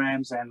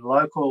programs and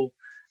local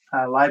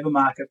labour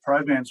market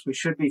programs, we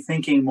should be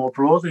thinking more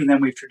broadly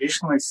than we've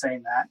traditionally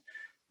seen that,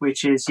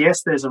 which is,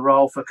 yes, there's a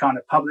role for kind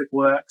of public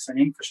works and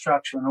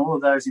infrastructure and all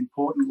of those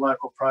important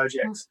local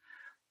projects,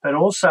 but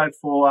also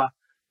for,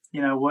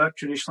 work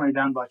traditionally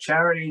done by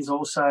charities,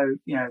 also,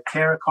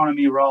 care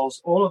economy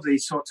roles, all of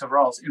these sorts of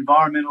roles,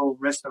 environmental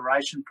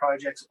restoration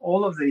projects,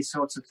 all of these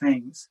sorts of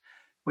things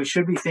we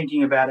should be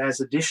thinking about as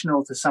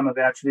additional to some of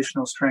our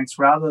traditional strengths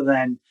rather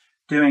than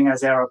doing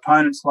as our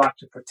opponents like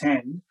to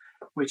pretend,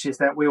 which is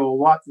that we will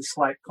wipe the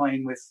slate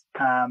clean with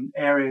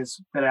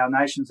areas that our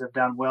nations have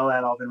done well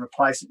out of and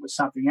replace it with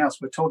something else.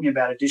 We're talking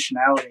about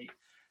additionality,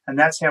 and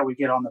that's how we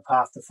get on the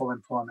path to full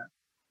employment.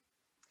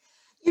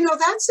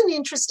 That's an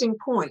interesting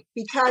point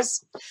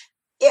because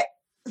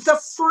the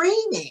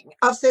framing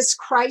of this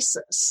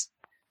crisis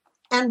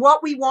and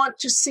what we want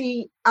to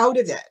see out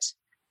of it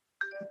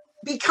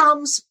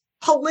becomes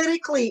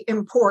politically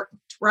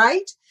important,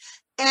 right?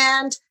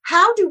 And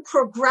how do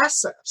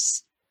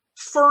progressives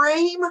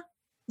frame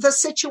the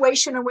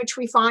situation in which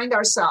we find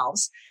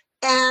ourselves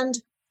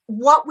and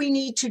what we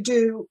need to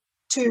do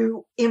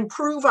to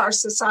improve our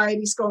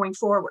societies going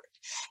forward?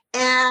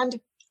 And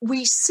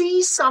we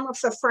see some of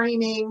the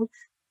framing,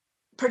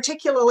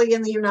 particularly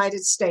in the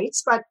United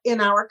States, but in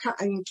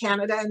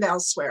Canada and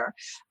elsewhere,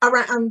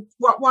 around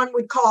what one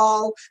would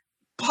call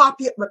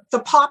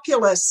the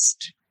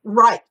populist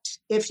right,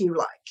 if you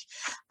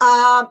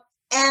like.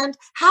 And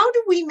how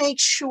do we make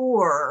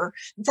sure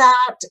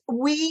that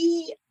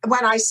we,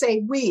 when I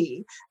say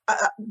we,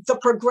 the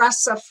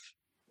progressive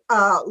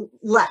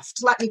left,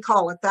 let me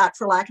call it that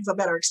for lack of a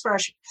better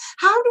expression,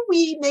 how do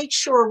we make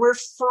sure we're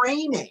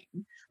framing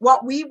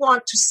what we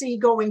want to see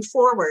going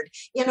forward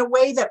in a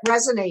way that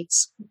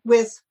resonates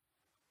with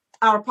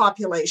our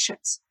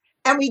populations?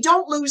 And we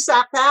don't lose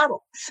that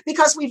battle,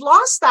 because we've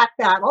lost that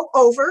battle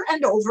over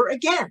and over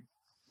again,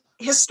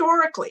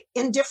 historically,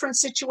 in different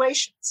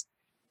situations.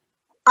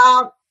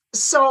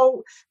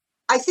 So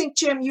I think,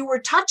 Jim, you were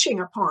touching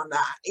upon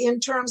that in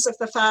terms of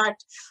the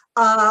fact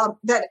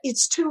that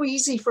it's too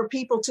easy for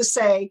people to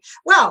say,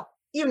 well,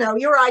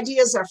 your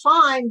ideas are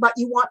fine, but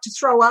you want to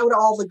throw out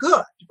all the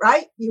good,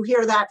 right? You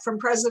hear that from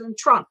President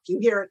Trump. You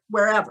hear it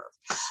wherever.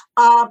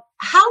 How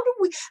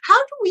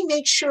do we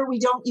make sure we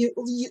don't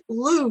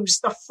lose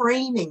the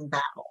framing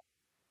battle,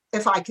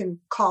 if I can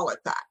call it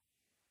that?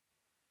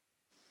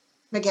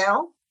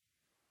 Miguel?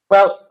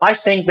 Well, I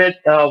think that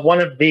one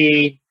of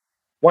the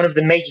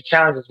major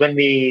challenges when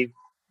we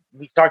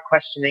start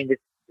questioning this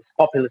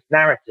populist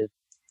narrative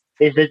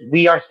is that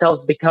we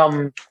ourselves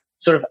become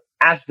sort of,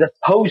 as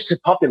opposed to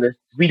populists,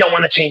 we don't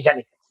want to change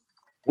anything.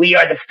 We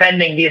are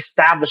defending the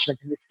establishment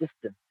in the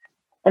system.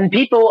 And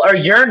people are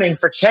yearning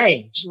for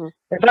change. Mm-hmm.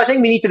 And so I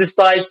think we need to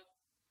decide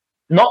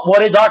not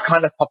what is our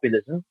kind of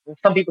populism. And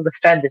some people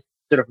defend this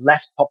sort of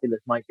left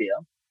populist idea.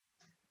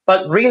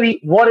 But really,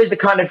 what is the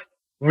kind of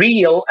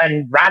real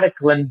and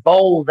radical and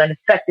bold and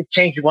effective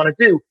change we want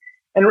to do?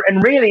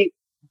 And really,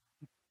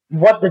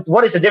 what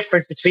is the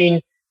difference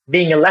between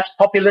being a left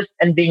populist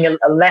and being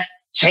a left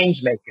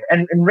change maker?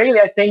 And really,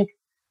 I think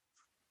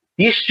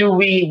the issue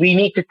we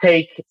need to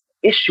take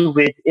issue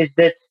with is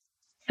that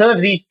some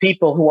of these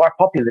people who are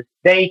populists,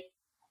 they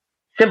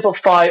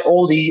simplify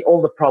all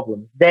the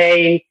problems.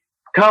 They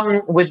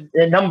come with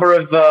a number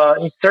of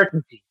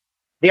uncertainties.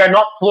 They are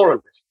not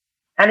pluralists.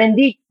 And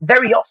indeed,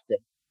 very often,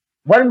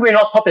 when we're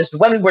not populists,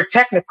 when we were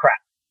technocrats,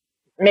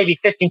 maybe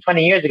 15,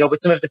 20 years ago with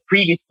some of the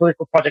previous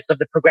political projects of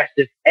the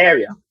progressive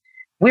area,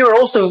 we were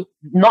also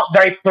not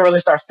very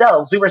pluralist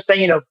ourselves. We were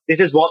saying, this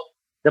is what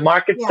the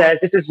market says,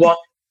 this is what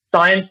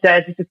science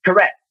says, this is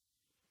correct.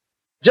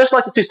 Just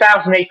like the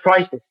 2008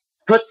 crisis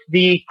puts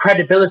the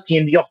credibility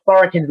and the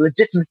authority and the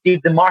legitimacy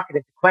of the market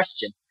into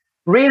question,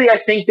 really,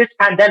 I think this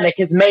pandemic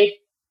has made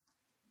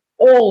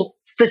all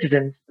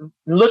citizens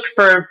look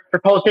for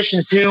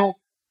politicians who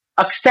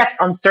accept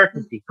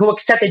uncertainty, who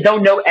accept they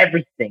don't know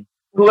everything,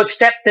 who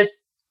accept that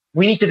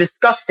we need to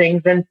discuss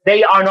things and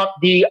they are not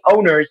the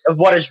owners of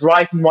what is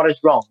right and what is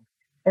wrong.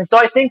 And so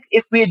I think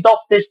if we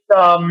adopt this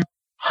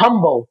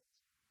humble,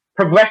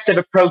 progressive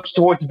approach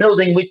towards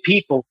building with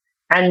people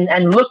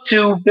and look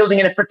to building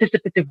in a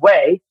participative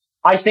way,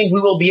 I think we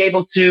will be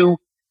able to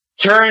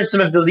turn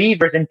some of the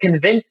levers and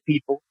convince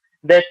people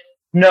that,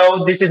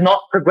 no, this is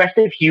not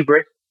progressive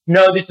hubris.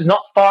 No, this is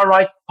not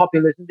far-right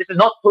populism. This is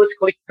not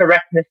political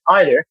correctness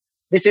either.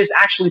 This is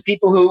actually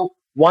people who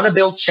want to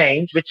build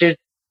change, which is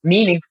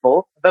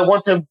meaningful, but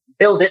want to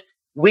build it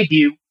with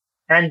you.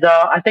 And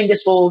I think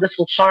this will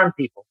charm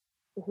people.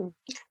 Mm-hmm.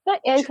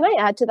 And can I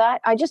add to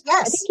that? I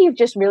think you've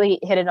just really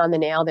hit it on the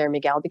nail there,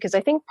 Miguel, because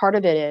I think part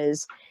of it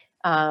is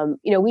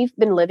We've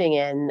been living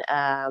in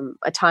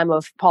a time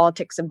of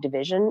politics of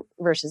division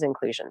versus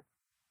inclusion,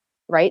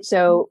 right?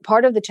 So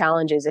part of the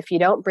challenge is if you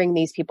don't bring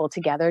these people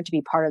together to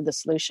be part of the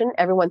solution,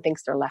 everyone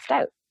thinks they're left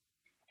out.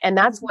 And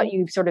that's what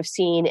you've sort of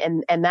seen.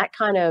 And that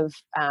kind of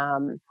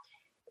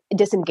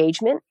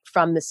disengagement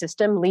from the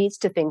system leads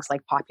to things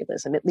like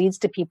populism. It leads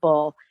to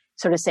people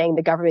sort of saying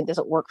the government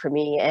doesn't work for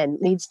me, and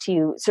leads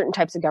to certain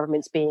types of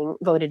governments being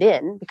voted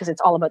in because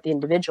it's all about the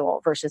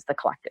individual versus the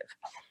collective.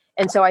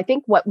 And so I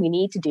think what we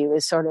need to do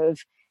is sort of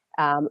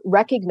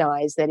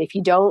recognize that if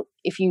you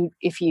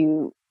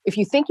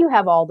think you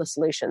have all the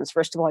solutions,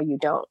 first of all, you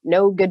don't.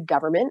 No good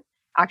government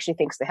actually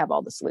thinks they have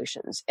all the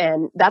solutions.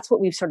 And that's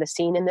what we've sort of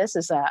seen in this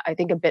is, I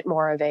think, a bit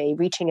more of a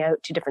reaching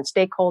out to different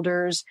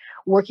stakeholders,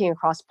 working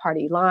across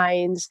party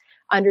lines,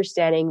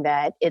 understanding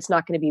that it's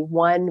not going to be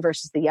one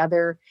versus the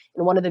other.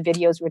 In one of the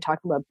videos, we were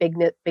talking about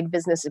big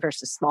business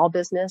versus small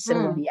business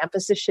and where the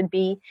emphasis should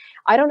be.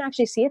 I don't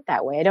actually see it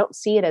that way. I don't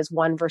see it as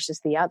one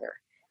versus the other.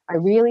 I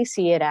really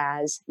see it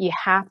as you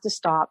have to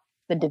stop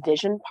the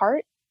division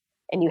part,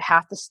 and you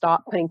have to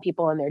stop putting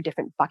people in their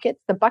different buckets.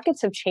 The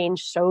buckets have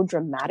changed so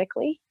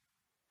dramatically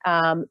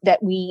that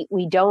we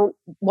don't,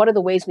 one of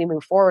the ways we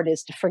move forward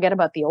is to forget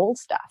about the old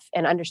stuff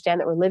and understand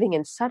that we're living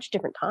in such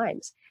different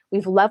times.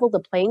 We've leveled the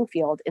playing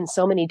field in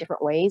so many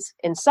different ways,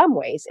 in some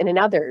ways, and in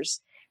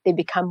others, they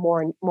become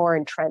more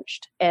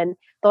entrenched. And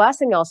the last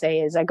thing I'll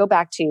say is I go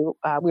back to,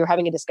 we were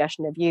having a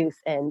discussion of youth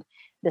and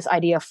this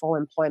idea of full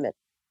employment.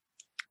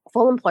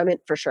 Full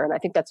employment for sure. And I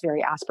think that's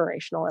very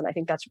aspirational. And I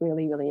think that's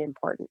really, really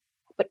important.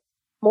 But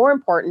more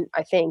important,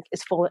 I think,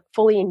 is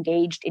fully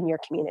engaged in your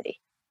community.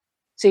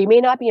 So you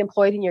may not be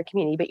employed in your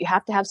community, but you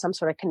have to have some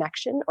sort of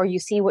connection, or you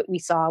see what we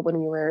saw when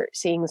we were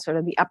seeing sort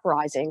of the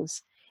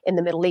uprisings in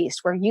the Middle East,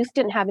 where youth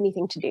didn't have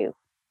anything to do,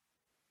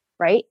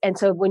 right? And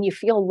so when you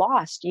feel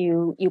lost,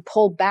 you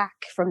pull back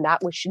from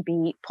that which should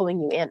be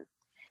pulling you in.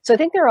 So I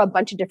think there are a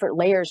bunch of different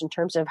layers in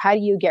terms of how do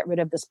you get rid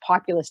of this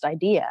populist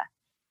idea.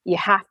 You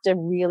have to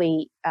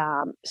really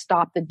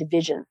stop the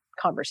division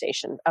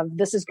conversation of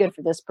this is good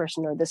for this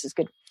person or this is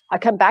good. I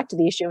come back to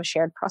the issue of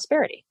shared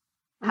prosperity.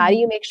 How do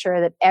you make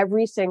sure that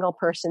every single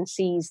person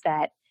sees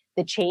that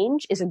the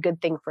change is a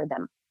good thing for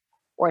them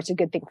or it's a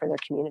good thing for their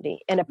community,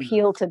 and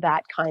appeal to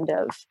that kind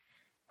of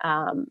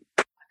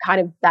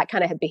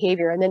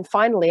behavior? And then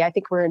finally, I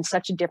think we're in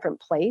such a different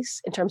place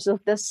in terms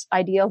of this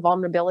idea of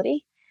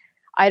vulnerability.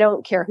 I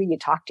don't care who you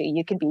talk to.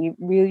 You could be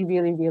really,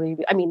 really, really,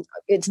 I mean,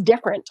 it's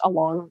different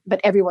but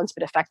everyone's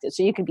been affected.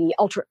 So you could be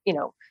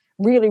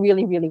really,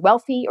 really, really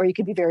wealthy, or you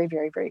could be very,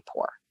 very, very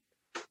poor.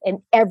 And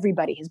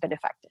everybody has been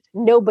affected.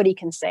 Nobody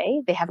can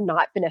say they have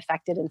not been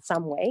affected in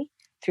some way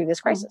through this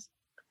crisis.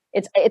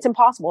 It's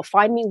impossible.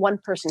 Find me one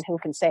person who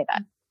can say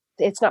that.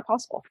 It's not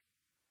possible.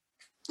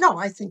 No,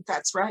 I think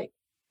that's right.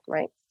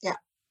 Right. Yeah.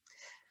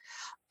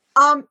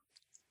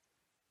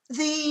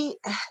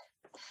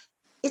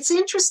 It's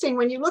interesting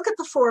when you look at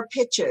the 4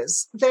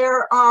 pitches,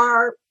 there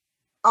are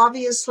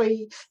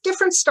obviously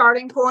different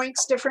starting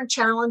points, different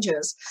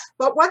challenges,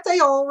 but what they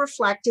all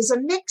reflect is a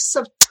mix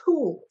of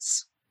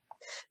tools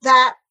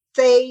that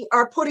they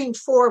are putting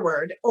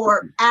forward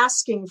or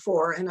asking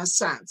for, in a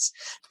sense,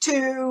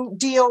 to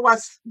deal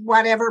with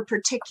whatever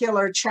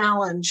particular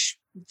challenge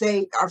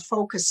they are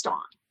focused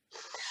on.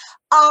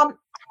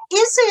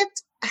 Is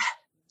it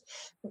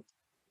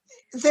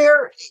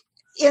there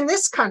in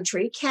this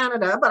country,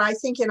 Canada, but I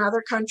think in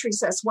other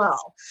countries as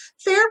well,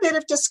 fair bit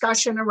of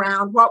discussion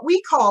around what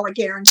we call a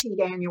guaranteed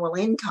annual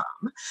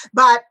income,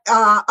 but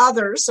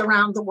others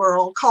around the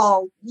world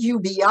call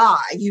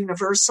UBI,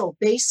 Universal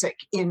Basic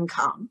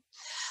Income.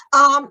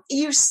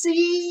 You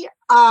see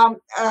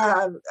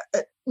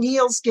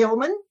Niels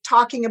Gilman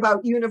talking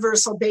about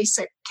universal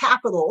basic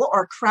capital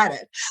or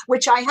credit,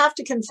 which I have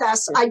to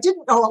confess I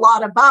didn't know a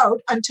lot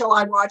about until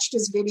I watched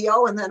his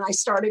video, and then I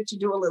started to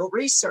do a little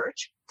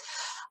research.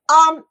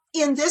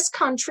 In this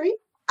country,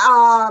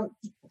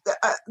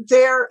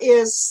 there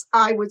is,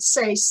 I would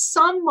say,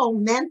 some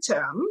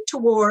momentum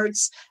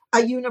towards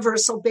a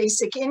universal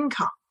basic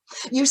income.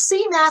 You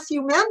see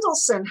Matthew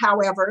Mendelson,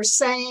 however,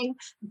 saying,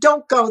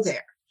 don't go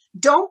there.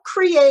 Don't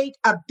create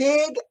a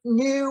big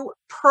new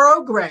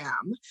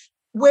program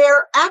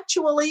where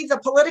actually the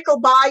political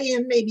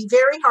buy-in may be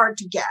very hard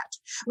to get.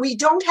 We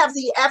don't have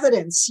the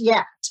evidence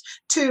yet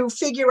to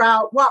figure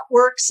out what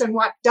works and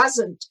what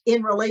doesn't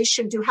in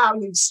relation to how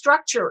you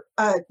structure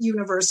a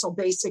universal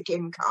basic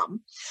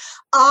income.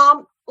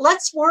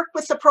 Let's work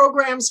with the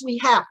programs we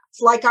have,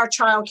 like our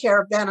child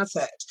care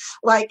benefit,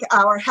 like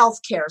our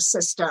healthcare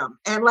system,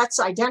 and let's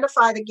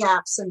identify the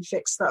gaps and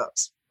fix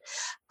those.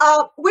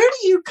 Where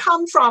do you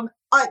come from?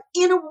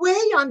 In a way,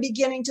 I'm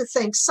beginning to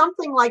think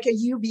something like a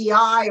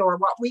UBI, or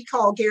what we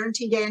call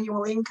guaranteed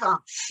annual income,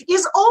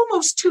 is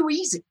almost too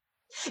easy.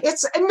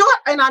 It's not,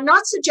 and I'm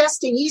not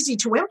suggesting easy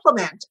to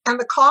implement, and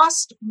the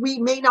cost we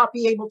may not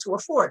be able to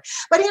afford.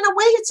 But in a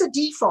way, it's a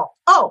default.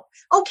 Oh,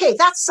 okay,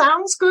 that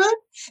sounds good,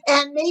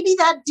 and maybe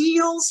that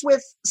deals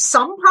with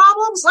some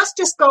problems. Let's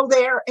just go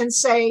there and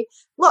say,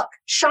 look,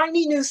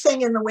 shiny new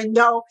thing in the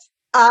window,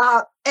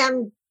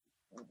 and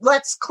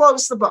let's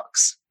close the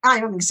books. I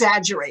am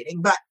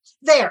exaggerating, but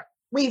there,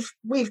 we've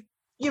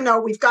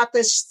got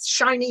this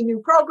shiny new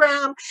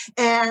program,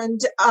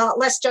 and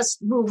let's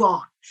just move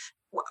on.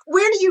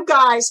 Where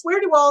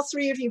do all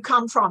three of you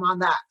come from on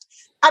that?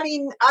 I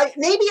mean,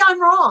 maybe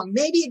I'm wrong.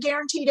 Maybe a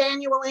guaranteed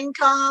annual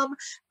income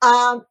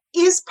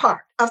is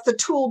part of the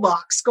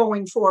toolbox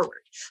going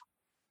forward.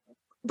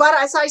 But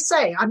as I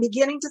say, I'm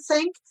beginning to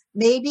think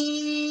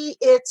maybe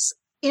it's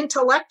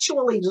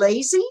intellectually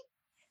lazy,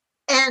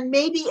 and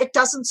maybe it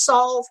doesn't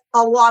solve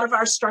a lot of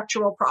our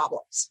structural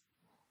problems.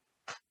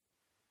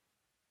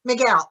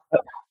 Miguel.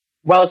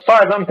 Well, as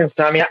far as I'm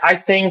concerned, I mean, I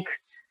think,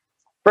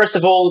 first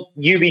of all,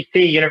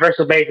 UBC,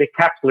 Universal Basic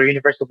Capital or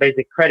Universal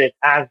Basic Credit,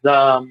 as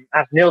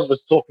Nils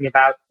was talking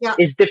about,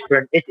 is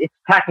different. It's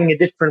tackling a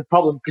different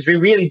problem because we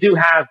really do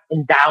have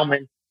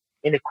endowment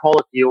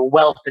inequality or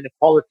wealth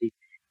inequality.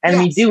 And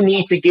we do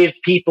need to give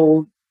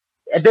people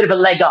a bit of a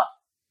leg up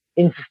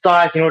in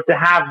society in order to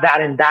have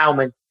that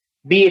endowment,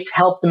 be it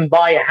help them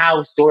buy a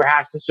house or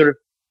have some sort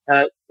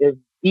of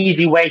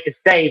easy way to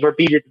save, or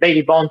be it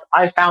baby bonds.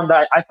 I find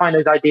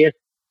those ideas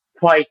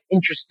quite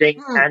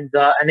interesting and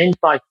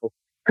insightful.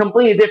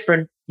 Completely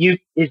different is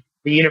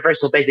the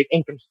universal basic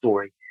income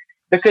story,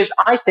 because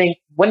I think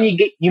when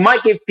you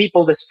might give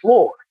people this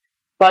floor,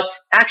 but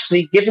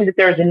actually, given that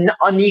there's an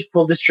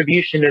unequal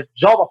distribution of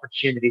job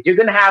opportunities, you're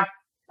going to have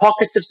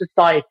pockets of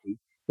society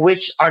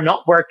which are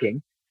not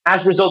working.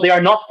 As a result, they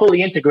are not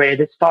fully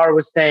integrated, as Farah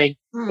was saying,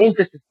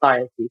 into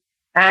society.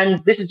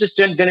 And this is just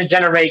going to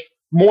generate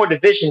more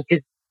division,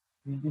 because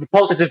the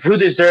politics of who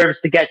deserves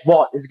to get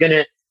what is going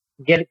to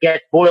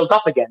get boiled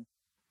up again.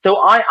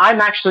 So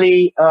I'm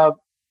actually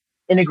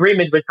in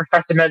agreement with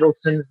Professor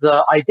Mendelssohn's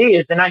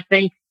ideas. And I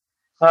think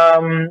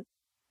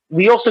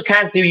we also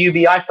can't do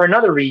UBI for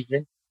another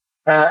reason.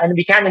 And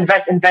we can't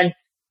invent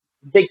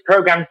big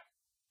programs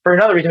for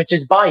another reason, which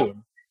is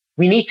buy-in.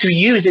 We need to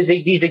use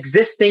these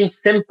existing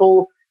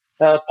simple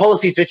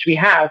policies which we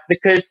have,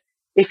 because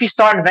if you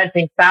start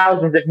inventing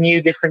thousands of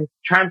new different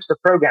transfer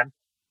programs,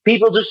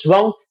 people just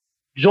won't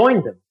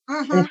join them.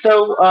 And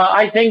so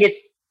I think it's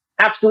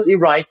absolutely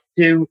right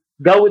to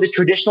go with the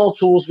traditional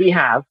tools we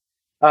have,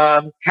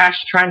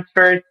 cash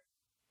transfers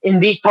in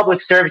these public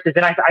services.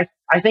 And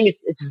I think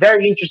it's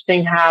very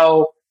interesting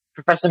how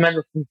Professor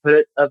Mendelssohn put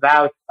it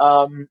about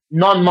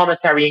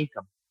non-monetary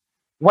income.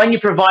 When you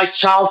provide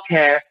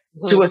childcare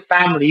to a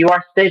family, you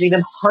are saving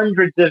them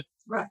hundreds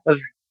of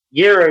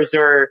euros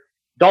or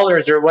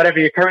dollars or whatever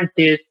your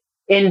currency is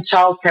in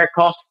childcare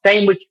costs.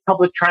 Same with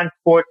public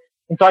transport.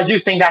 And so I do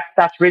think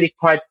that's really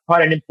quite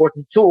an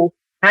important tool.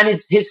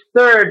 And his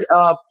third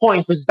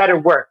point was better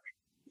work.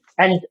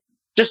 And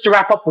just to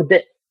wrap up with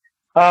this,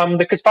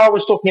 because Farah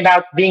was talking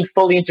about being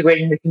fully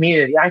integrated in the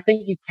community, I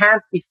think you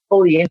can't be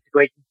fully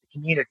integrated in the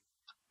community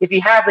if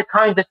you have the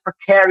kinds of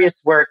precarious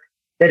work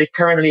that is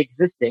currently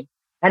existing.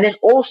 And then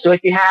also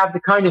if you have the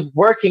kind of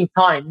working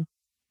time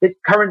that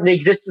currently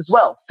exists as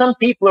well. Some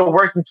people are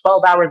working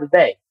 12 hours a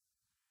day.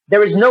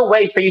 There is no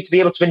way for you to be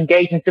able to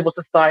engage in civil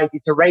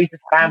society, to raise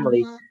a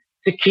family,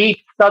 to keep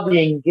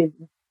studying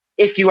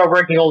if you are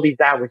working all these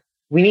hours.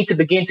 We need to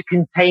begin to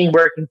contain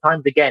working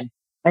times again.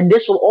 And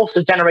this will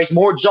also generate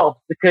more jobs,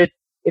 because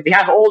if you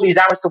have all these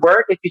hours to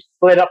work, if you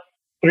split up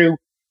through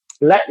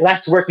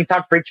less working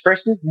time for each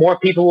person, more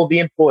people will be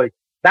employed.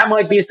 That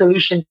might be a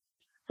solution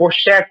for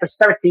shared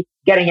prosperity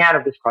getting out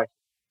of this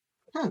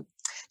crisis.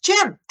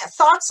 Jim,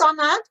 thoughts on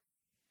that?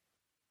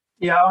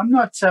 Yeah, I'm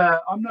not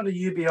a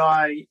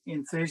UBI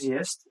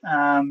enthusiast,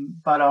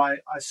 but I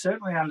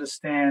certainly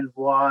understand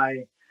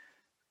why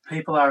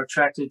people are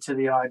attracted to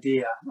the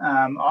idea.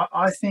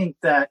 I think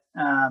that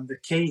the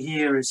key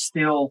here is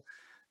still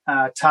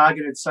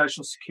targeted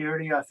social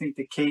security. I think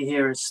the key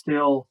here is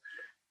still,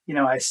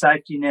 a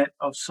safety net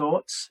of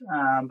sorts,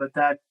 but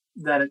that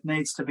it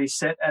needs to be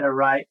set at a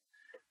rate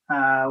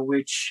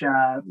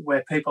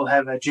where people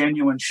have a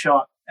genuine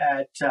shot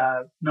at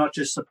not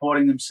just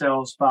supporting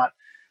themselves, but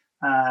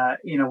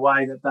in a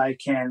way that they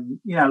can,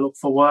 look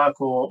for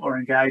work or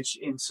engage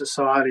in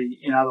society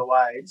in other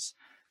ways.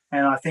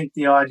 And I think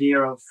the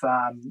idea of,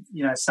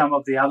 some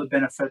of the other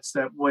benefits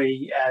that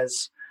we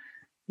as,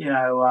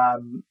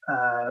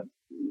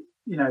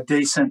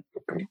 decent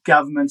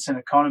governments and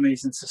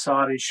economies and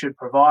societies should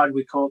provide.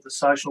 We call it the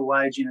social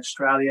wage in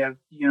Australia,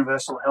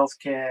 universal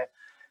healthcare,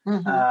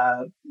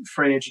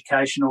 free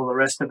education, all the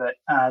rest of it.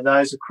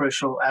 Those are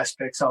crucial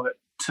aspects of it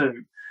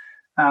too.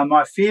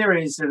 My fear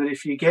is that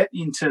if you get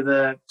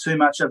into too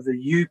much of the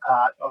U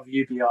part of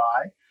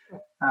UBI,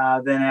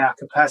 then our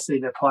capacity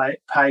to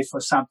pay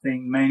for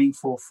something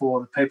meaningful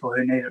for the people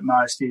who need it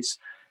most is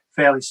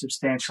fairly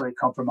substantially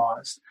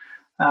compromised.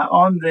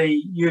 On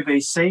the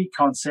UBC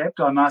concept,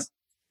 I must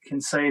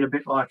concede, a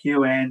bit like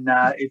you, and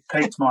it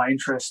piqued my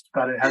interest,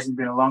 but it hasn't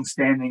been a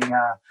long-standing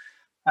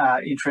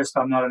interest.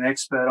 I'm not an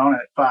expert on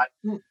it, but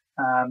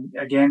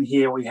again,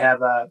 here we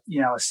have a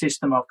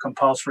system of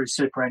compulsory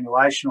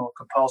superannuation or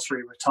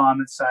compulsory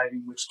retirement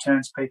saving, which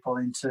turns people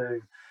into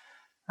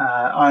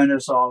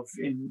owners of,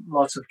 in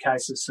lots of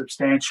cases,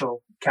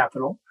 substantial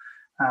capital.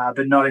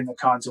 but not in the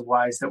kinds of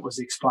ways that was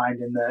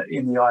explained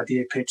in the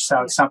idea pitch.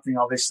 So it's something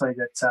obviously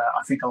that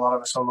I think a lot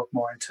of us will look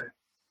more into.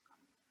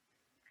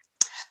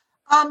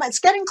 It's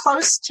getting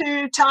close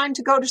to time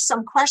to go to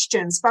some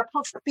questions, but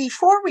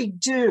before we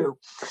do,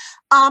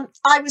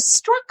 I was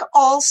struck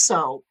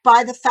also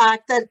by the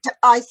fact that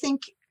I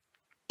think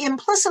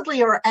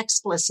implicitly or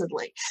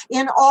explicitly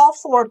in all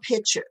four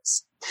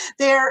pitches,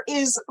 there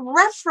is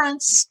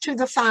reference to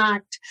the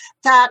fact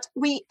that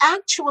we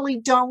actually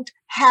don't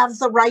have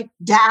the right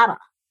data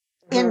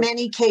in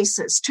many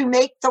cases to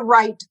make the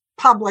right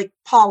public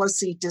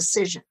policy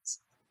decisions.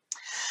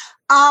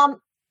 I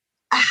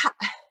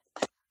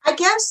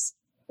guess,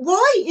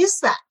 why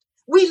is that?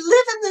 We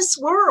live in this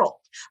world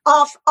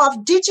of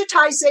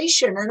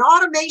digitization and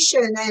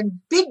automation and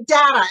big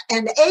data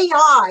and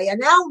AI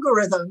and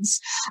algorithms,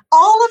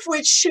 all of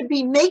which should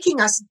be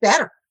making us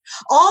better.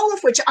 All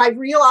of which I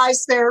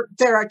realize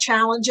there are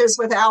challenges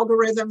with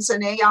algorithms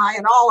and AI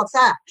and all of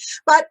that.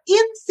 But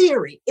in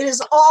theory, it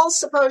is all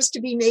supposed to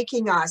be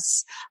making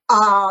us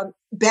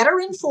better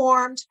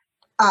informed,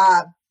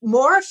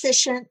 more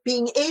efficient,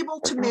 being able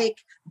to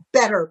make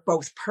better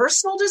both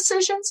personal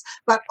decisions,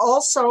 but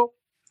also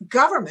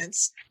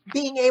governments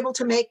being able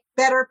to make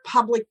better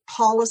public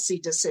policy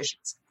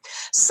decisions.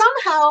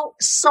 Somehow,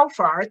 so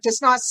far, it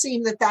does not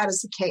seem that that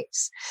is the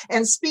case.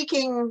 And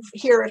speaking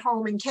here at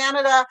home in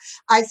Canada,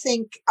 I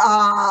think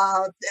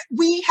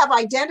we have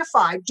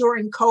identified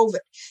during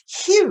COVID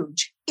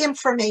huge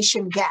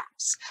information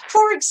gaps.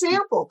 For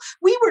example,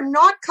 we were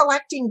not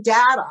collecting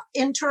data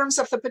in terms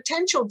of the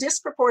potential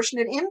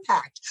disproportionate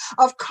impact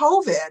of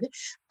COVID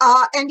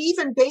and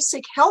even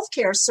basic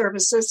healthcare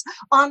services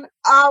on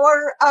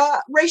our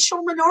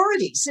racial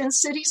minorities in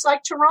cities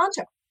like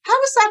Toronto. How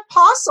is that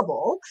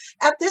possible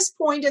at this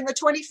point in the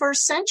 21st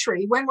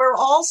century when we're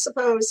all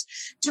supposed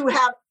to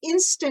have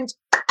instant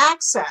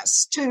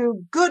access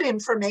to good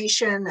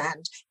information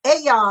and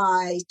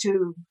AI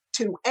to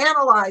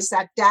analyze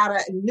that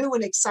data in new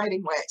and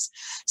exciting ways?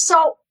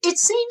 So it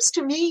seems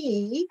to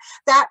me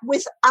that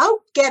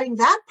without getting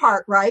that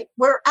part right,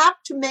 we're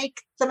apt to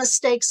make the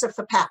mistakes of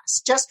the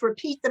past, just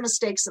repeat the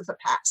mistakes of the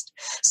past.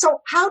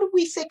 So how do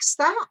we fix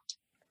that?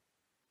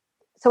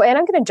 So, Anne,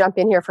 I'm going to jump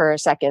in here for a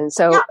second.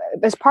 So,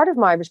 as part of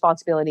my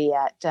responsibility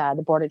at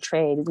the Board of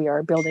Trade, we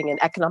are building an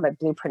Economic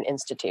Blueprint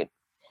Institute.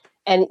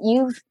 And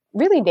you've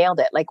really nailed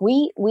it. Like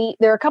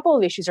there are a couple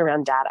of issues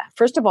around data.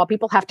 First of all,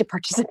 people have to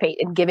participate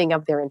in giving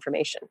up their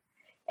information.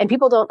 And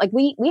people don't, like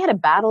we had a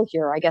battle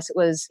here, I guess it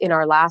was in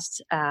our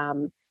last, I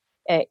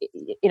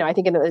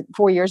think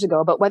 4 years ago,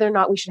 about whether or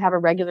not we should have a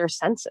regular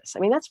census. I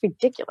mean, that's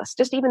ridiculous.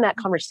 Just even that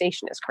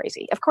conversation is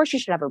crazy. Of course you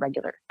should have a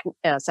regular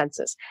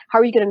census. How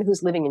are you going to know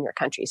who's living in your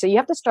country? So you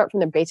have to start from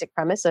the basic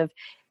premise of,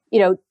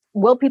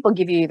 will people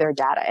give you their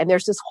data? And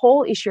there's this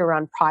whole issue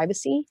around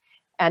privacy,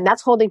 and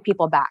that's holding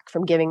people back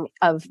from giving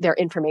of their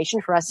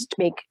information for us to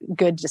make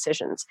good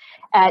decisions.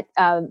 At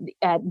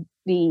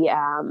the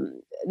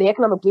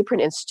Economic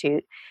Blueprint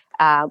Institute,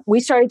 we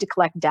started to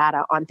collect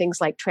data on things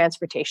like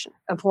transportation,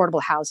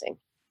 affordable housing.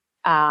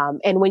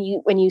 And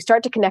when you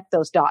start to connect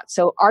those dots,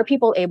 so are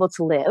people able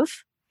to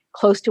live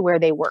close to where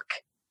they work?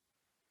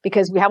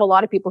 Because we have a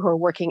lot of people who are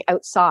working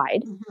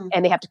outside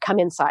and they have to come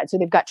inside. So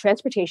they've got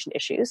transportation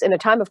issues. In a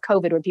time of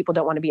COVID when people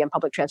don't want to be on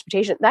public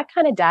transportation, that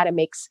kind of data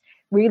makes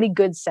really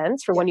good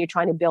sense for when you're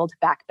trying to build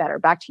back better.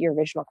 Back to your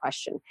original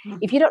question.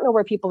 If you don't know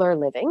where people are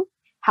living,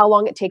 how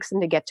long it takes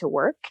them to get to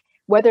work,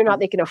 whether or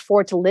not they can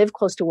afford to live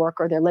close to work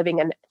or they're living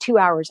in 2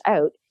 hours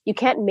out, you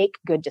can't make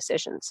good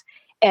decisions.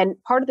 And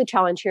part of the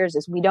challenge here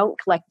is we don't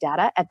collect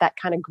data at that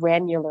kind of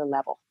granular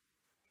level.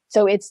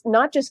 So it's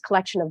not just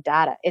collection of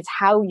data, it's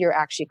how you're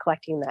actually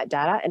collecting that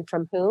data and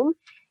from whom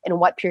and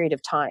what period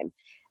of time.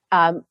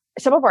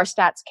 Some of our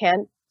Stats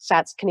Canada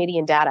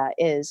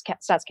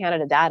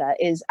data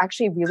is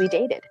actually really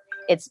dated.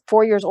 It's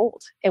 4 years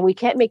old and we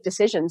can't make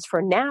decisions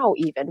for now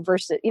even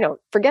versus,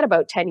 forget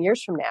about 10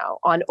 years from now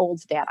on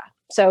old data.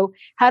 So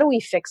how do we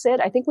fix it?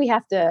 I think we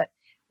have to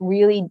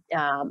really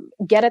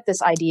get at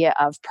this idea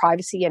of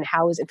privacy and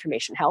how is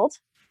information held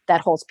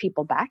that holds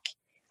people back.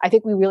 I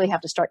think we really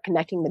have to start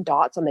connecting the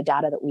dots on the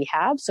data that we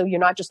have. So you're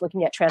not just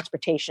looking at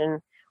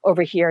transportation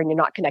over here and you're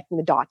not connecting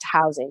the dot to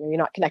housing, or you're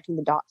not connecting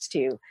the dots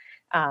to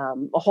a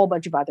whole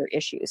bunch of other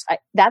issues.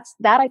 That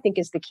I think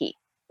is the key,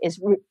 is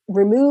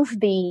remove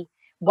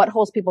what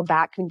holds people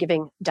back from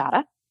giving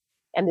data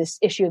and this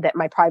issue that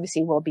my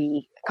privacy will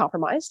be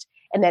compromised.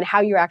 And then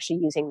how you're actually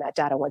using that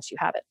data once you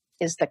have it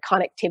is the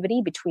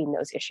connectivity between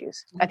those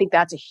issues. I think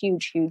that's a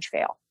huge, huge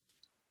fail.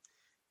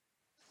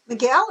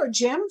 Miguel or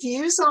Jim,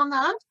 views on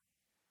that?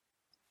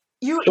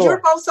 You're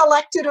both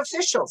elected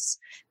officials.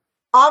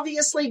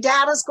 Obviously,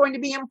 data is going to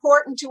be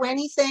important to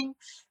anything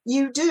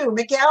you do.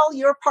 Miguel,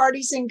 your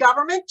party's in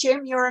government.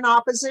 Jim, you're in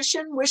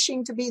opposition,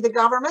 wishing to be the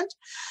government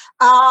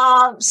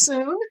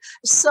soon.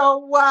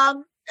 So,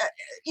 how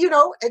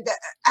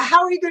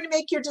are you going to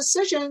make your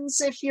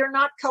decisions if you're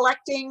not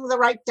collecting the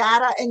right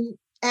data and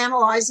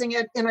analyzing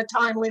it in a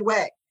timely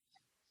way?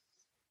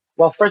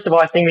 Well, first of all,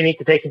 I think we need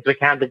to take into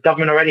account that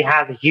government already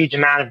has a huge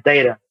amount of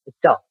data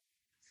itself.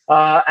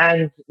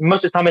 and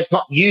most of the time it's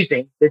not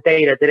using the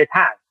data that it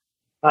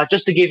has.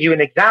 Just to give you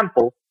an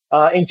example,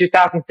 in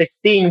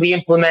 2016, we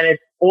implemented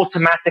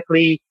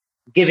automatically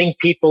giving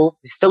people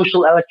the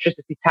social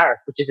electricity tariff,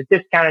 which is a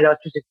discounted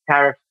electricity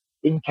tariff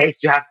in case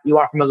you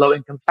are from a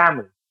low-income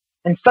family.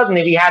 And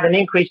suddenly we had an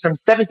increase from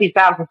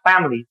 70,000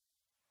 families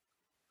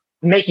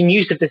making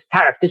use of this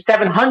tariff to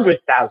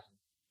 700,000.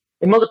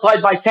 It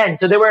multiplied by 10.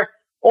 So there were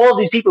all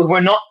these people who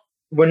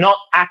were not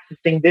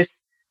accessing this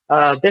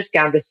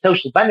discount, this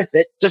social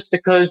benefit, just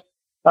because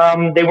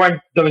they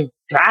weren't going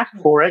to ask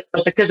for it,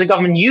 but because the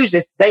government used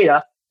its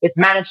data, it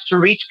managed to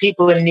reach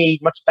people in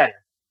need much better.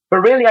 But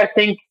really, I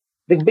think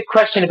the big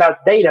question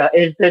about data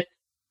is that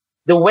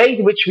the way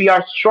in which we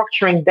are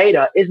structuring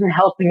data isn't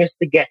helping us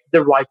to get to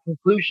the right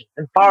conclusion.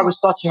 And Farah was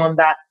touching on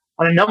that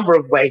on a number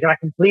of ways, and I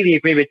completely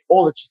agree with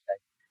all that she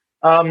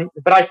said.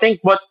 But I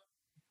think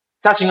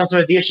touching on some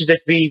of the issues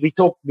that we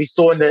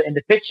saw in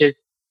the pictures,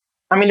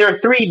 I mean, there are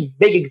three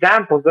big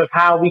examples of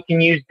how we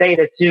can use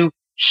data to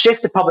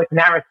shift the public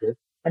narrative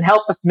and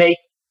help us make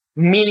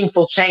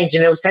meaningful change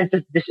in a sense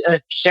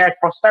of shared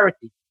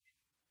prosperity.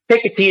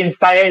 Piketty and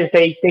Syed,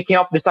 they came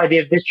up with this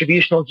idea of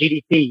distributional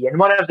GDP. And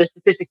one of the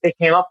statistics they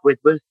came up with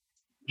was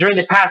during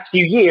the past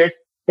few years,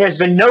 there's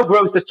been no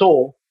growth at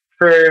all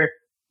for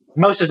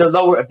most of the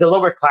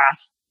lower class,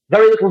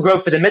 very little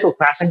growth for the middle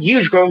class, and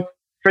huge growth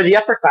for the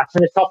upper class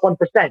in the top 1%.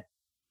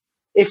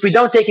 If we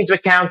don't take into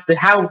account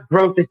how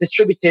growth is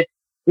distributed,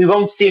 we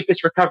won't see if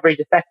this recovery is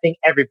affecting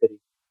everybody.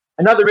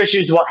 Another issue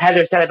is what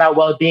Heather said about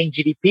well-being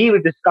GDP.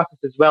 We've discussed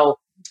this as well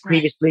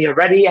previously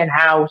already, and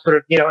how sort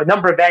of, a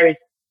number of areas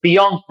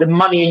beyond the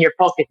money in your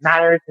pocket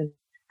matters and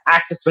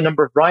access to a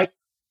number of rights.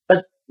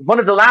 But one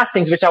of the last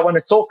things which I want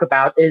to talk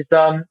about is,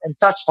 and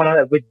touch on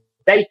it with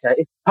data,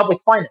 is public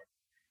finance.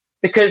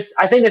 Because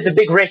I think there's a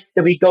big risk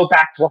that we go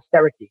back to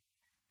austerity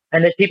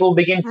and that people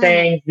begin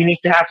saying we need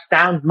to have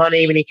sound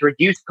money, we need to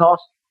reduce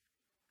costs.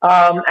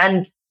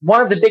 And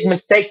one of the big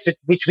mistakes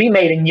which we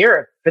made in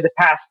Europe for the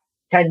past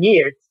 10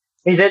 years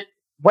is that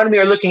when we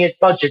are looking at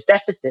budget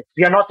deficits,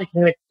 we are not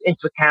taking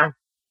into account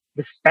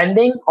the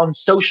spending on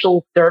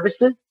social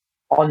services,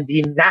 on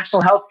the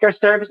national healthcare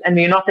service, and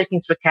we are not taking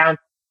into account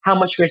how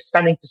much we're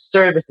spending to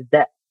service the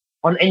debt,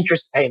 on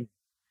interest payments.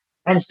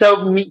 And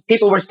so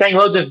people were saying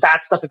loads of bad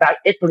stuff about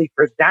Italy,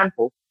 for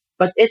example,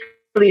 but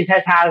Italy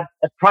has had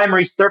a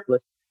primary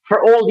surplus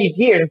for all these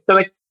years.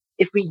 So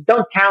if we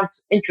don't count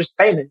interest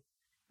payments,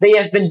 they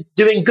have been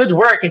doing good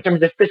work in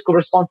terms of fiscal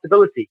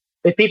responsibility.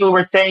 But people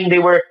were saying they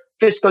were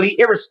fiscally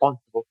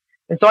irresponsible.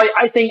 And so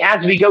I think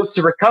as we go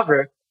to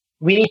recover,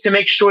 we need to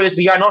make sure that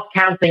we are not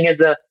counting as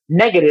a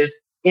negative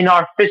in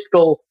our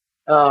fiscal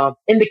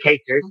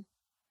indicators,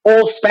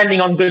 all spending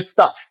on good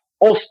stuff,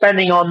 all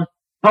spending on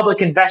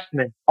public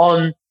investment,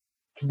 on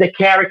the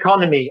care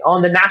economy,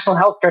 on the national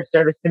healthcare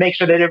service to make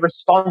sure that it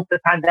responds to the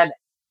pandemic.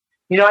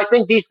 I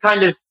think these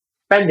kind of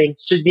spending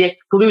should be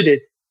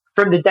excluded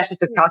from the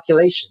deficit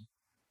calculation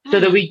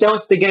so that we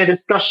don't begin a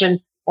discussion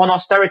on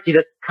austerity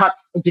that cuts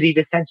into these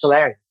essential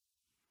areas.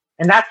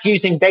 And that's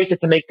using data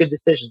to make good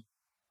decisions.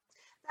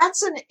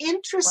 That's an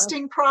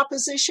interesting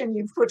proposition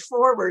you've put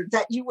forward,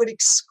 that you would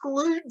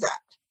exclude that.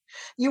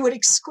 You would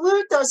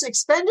exclude those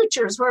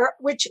expenditures,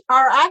 which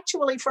are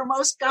actually, for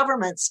most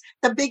governments,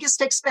 the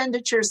biggest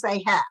expenditures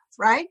they have,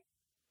 right?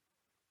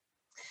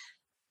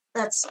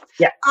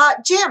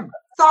 Jim,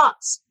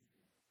 thoughts?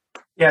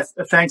 Yes,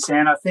 thanks,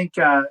 Anne. I think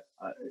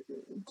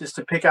just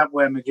to pick up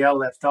where Miguel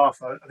left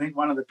off, I think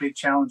one of the big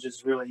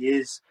challenges really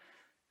is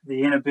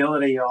the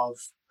inability of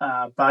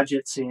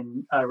budgets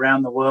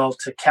around the world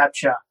to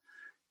capture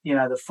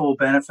the full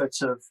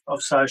benefits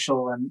of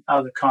social and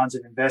other kinds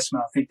of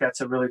investment. I think that's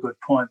a really good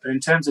point. But in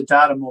terms of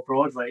data more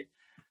broadly,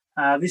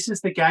 this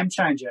is the game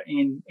changer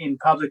in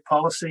public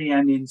policy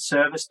and in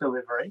service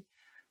delivery.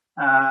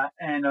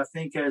 And I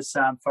think, as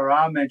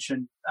Farah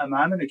mentioned a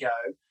moment ago,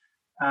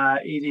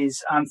 it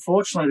is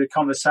unfortunately the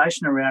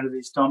conversation around it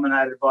is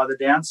dominated by the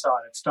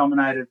downside. It's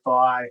dominated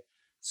by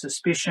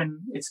suspicion.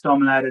 It's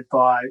dominated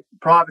by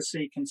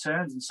privacy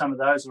concerns, and some of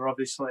those are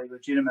obviously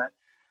legitimate.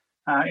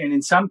 And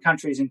in some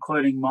countries,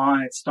 including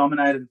mine, it's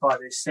dominated by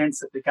this sense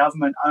that the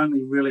government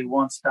only really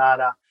wants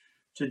data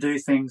to do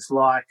things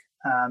like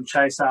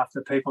chase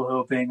after people who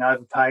are being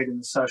overpaid in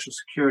the social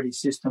security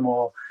system,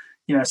 or,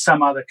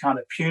 some other kind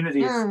of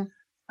punitive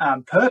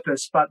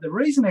purpose. But the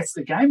reason it's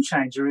the game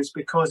changer is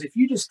because if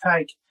you just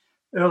take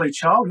early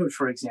childhood,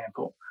 for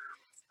example,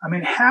 I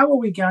mean, how are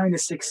we going to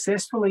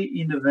successfully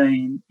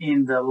intervene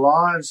in the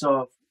lives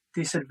of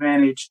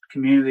disadvantaged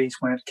communities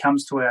when it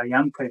comes to our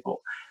young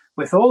people,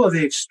 with all of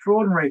the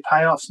extraordinary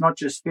payoffs, not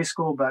just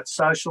fiscal, but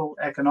social,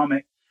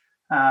 economic,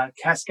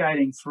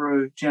 cascading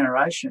through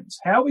generations?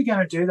 How are we going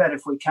to do that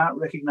if we can't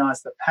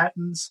recognise the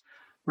patterns,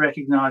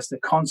 recognise the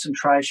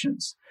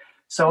concentrations?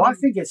 So I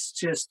think it's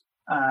just,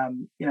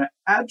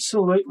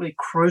 absolutely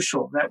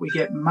crucial that we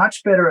get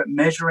much better at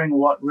measuring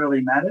what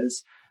really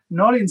matters,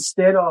 not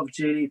instead of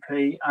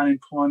GDP,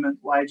 unemployment,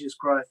 wages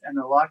growth and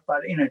the like,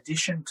 but in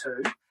addition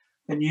to.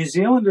 The New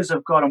Zealanders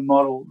have got a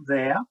model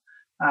there,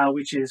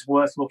 which is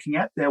worth looking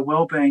at. Their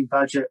wellbeing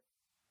budget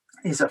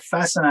is a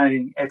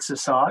fascinating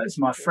exercise.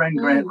 My friend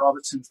Grant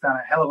Robertson's done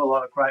a hell of a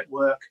lot of great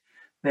work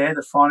there,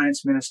 the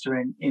finance minister,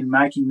 in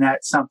making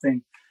that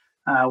something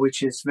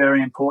which is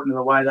very important to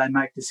the way they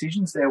make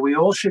decisions there. We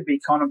all should be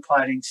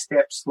contemplating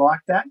steps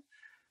like that.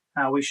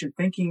 We should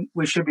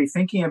be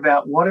thinking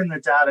about what in the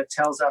data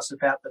tells us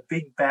about the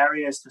big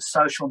barriers to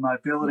social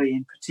mobility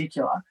in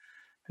particular,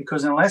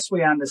 because unless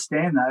we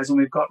understand those, and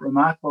we've got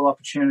remarkable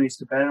opportunities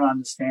to better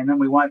understand them,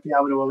 we won't be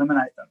able to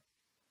eliminate them.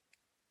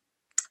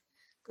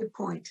 Good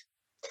point.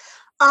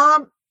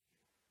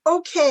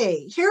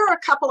 Okay, here are a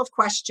couple of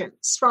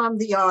questions from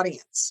the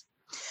audience.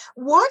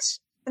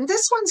 And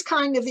this one's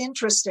kind of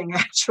interesting,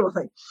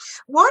 actually.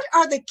 What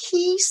are the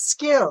key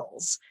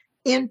skills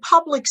in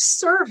public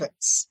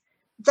service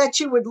that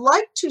you would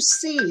like to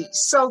see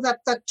so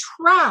that the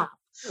trap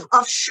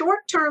of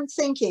short-term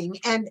thinking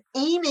and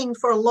aiming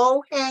for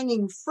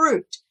low-hanging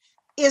fruit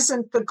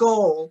isn't the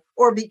goal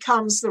or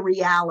becomes the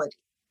reality?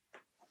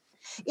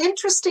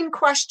 Interesting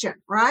question,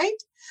 right?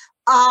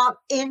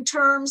 In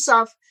terms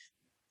of,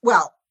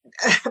 well,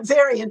 a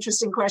very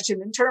interesting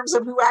question in terms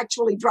of who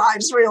actually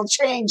drives real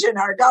change in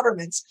our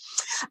governments.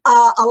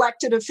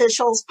 Elected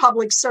officials,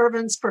 public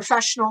servants,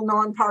 professional,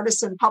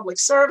 nonpartisan public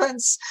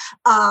servants,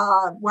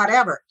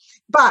 whatever.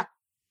 But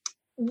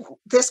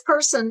this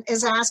person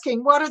is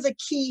asking, what are the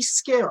key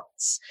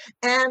skills?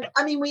 And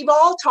I mean, we've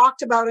all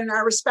talked about in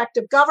our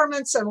respective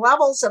governments and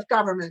levels of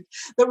government,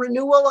 the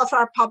renewal of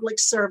our public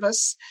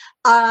service,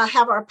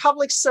 have our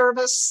public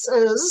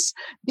services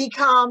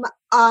become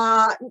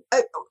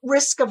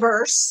risk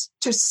averse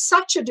to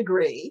such a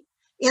degree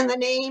in the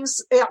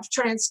names of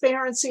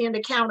transparency and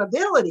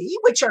accountability,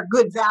 which are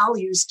good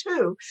values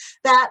too,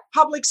 that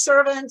public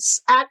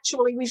servants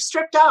actually, we've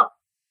stripped out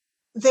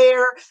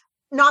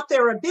not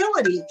their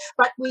ability,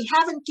 but we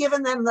haven't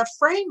given them the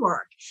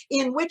framework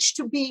in which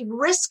to be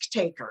risk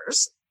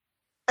takers,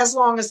 as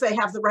long as they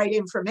have the right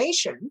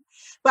information,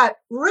 but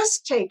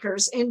risk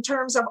takers in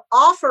terms of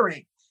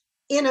offering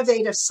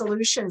innovative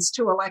solutions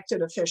to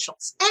elected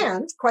officials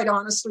and, quite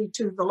honestly,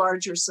 to the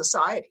larger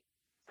society.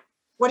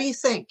 What do you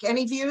think?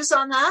 Any views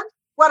on that?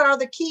 What are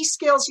the key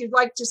skills you'd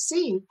like to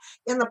see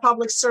in the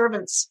public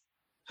servants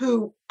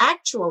who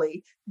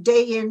actually,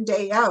 day in,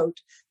 day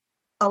out,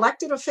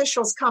 elected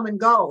officials come and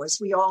go, as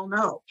we all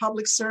know.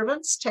 Public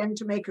servants tend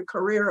to make a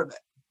career of it.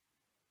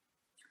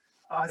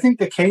 I think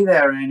the key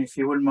there, Anne, if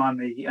you wouldn't mind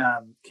me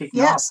kicking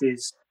off,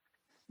 is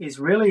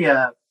really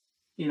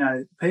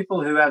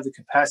people who have the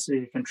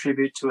capacity to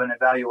contribute to an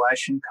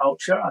evaluation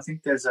culture. I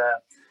think there's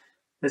a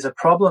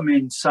problem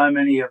in so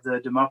many of the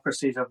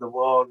democracies of the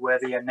world where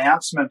the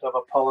announcement of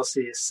a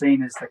policy is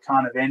seen as the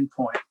kind of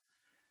endpoint.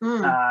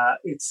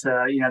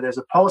 There's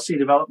a policy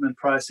development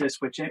process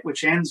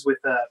which ends with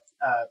a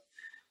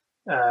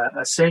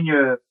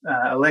senior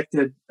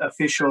elected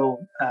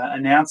official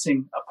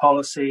announcing a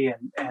policy,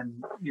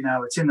 and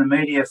it's in the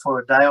media for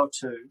a day or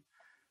two.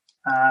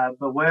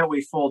 But where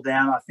we fall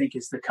down, I think,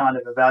 is the kind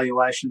of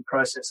evaluation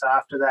process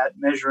after that,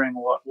 measuring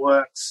what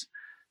works,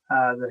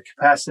 the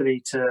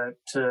capacity to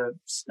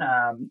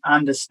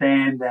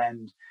understand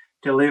and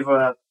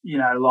deliver,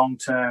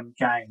 long-term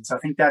gains. I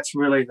think that's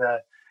really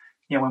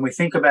when we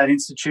think about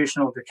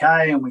institutional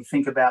decay and we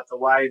think about the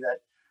way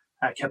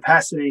that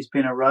capacity has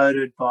been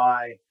eroded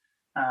by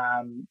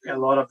a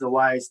lot of the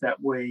ways that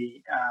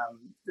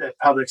that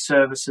public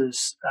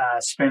services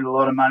spend a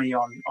lot of money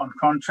on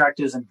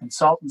contractors and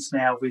consultants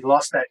now, we've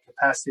lost that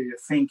capacity to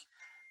think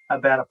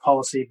about a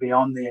policy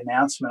beyond the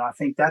announcement. I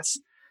think that's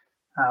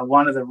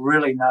one of the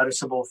really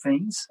noticeable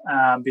things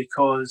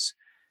because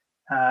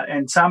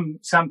and some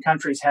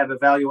countries have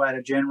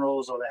evaluator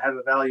generals or they have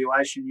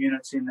evaluation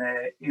units in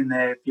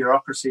their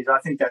bureaucracies. I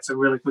think that's a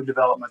really good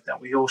development that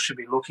we all should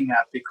be looking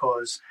at,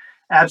 because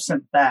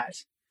absent that,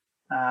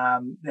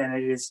 then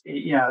it is,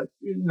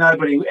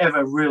 nobody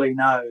ever really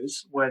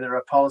knows whether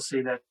a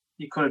policy that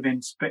you could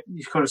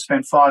have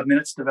spent 5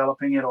 minutes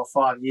developing it or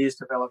 5 years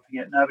developing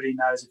it. Nobody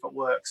knows if it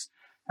works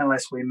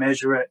unless we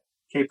measure it,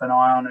 keep an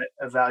eye on it,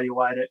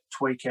 evaluate it,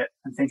 tweak it,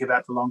 and think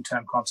about the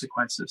long-term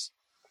consequences.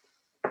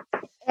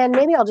 And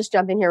maybe I'll just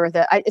jump in here with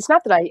it. It's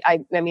not that I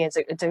mean,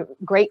 it's a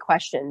great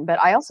question, but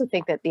I also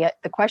think that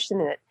the question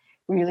that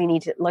we really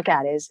need to look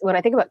at is, when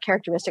I think about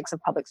characteristics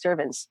of public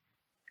servants,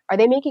 are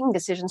they making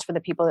decisions for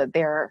the people that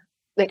they're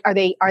like? Are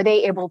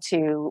they able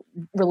to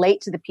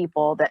relate to the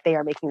people that they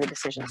are making the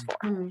decisions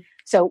for? Mm-hmm.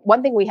 So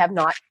one thing we have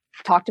not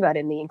talked about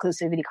in the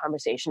inclusivity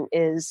conversation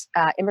is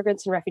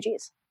immigrants and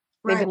refugees.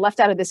 They've been left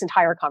out of this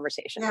entire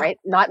conversation, right?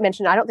 Not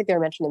mentioned. I don't think they were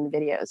mentioned in the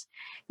videos.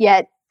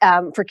 Yet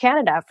for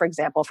Canada, for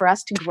example, for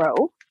us to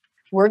grow,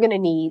 we're going to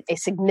need a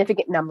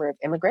significant number of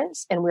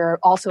immigrants. And we're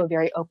also a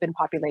very open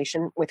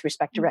population with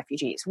respect to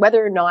refugees.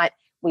 Whether or not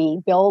we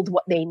build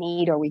what they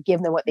need or we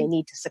give them what they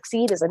need to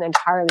succeed is an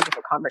entirely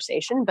different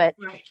conversation. But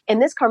in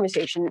this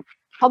conversation,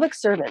 public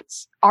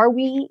servants, are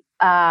we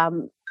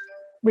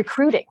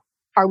recruiting?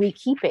 Are we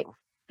keeping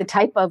the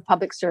type of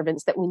public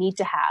servants that we need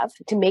to have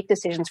to make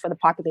decisions for the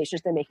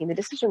populations they're making the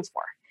decisions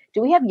for?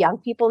 Do we have young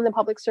people in the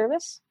public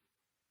service?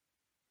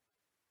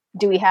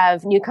 Do we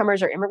have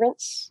newcomers or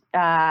immigrants,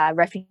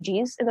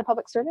 refugees in the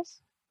public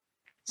service?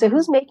 So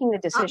who's making the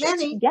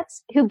decisions?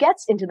 Who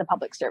gets into the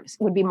public service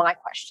would be my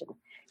question.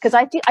 Because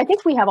I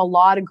think we have a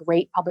lot of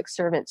great public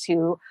servants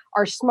who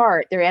are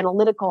smart, they're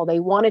analytical, they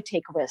want to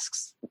take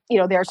risks.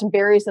 There are some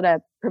barriers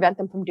that prevent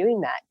them from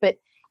doing that. But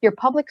your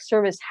public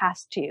service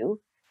has to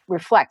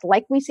reflect,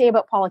 like we say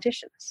about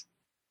politicians,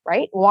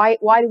 right? Why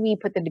do we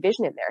put the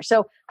division in there?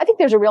 So I think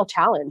there's a real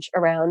challenge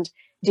around,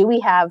 do we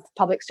have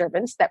public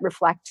servants that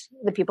reflect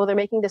the people they're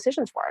making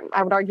decisions for? And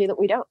I would argue that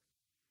we don't.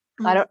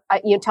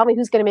 Tell me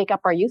who's going to make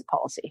up our youth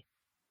policy.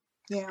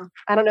 Yeah.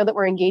 I don't know that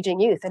we're engaging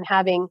youth, and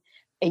having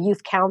a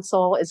youth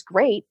council is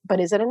great, but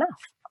is it enough?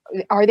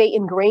 Are they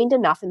ingrained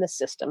enough in the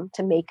system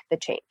to make the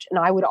change? And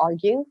I would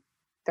argue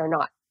they're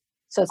not.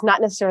 So it's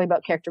not necessarily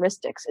about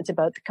characteristics. It's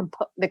about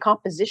the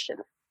composition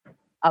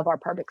of our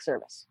public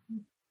service.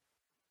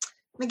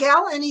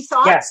 Miguel, any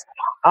thoughts? Yes,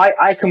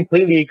 I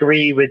completely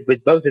agree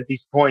with both of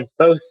these points,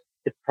 both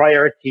the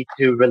priority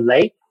to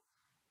relate,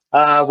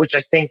 which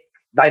I think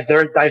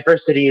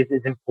diversity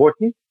is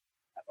important.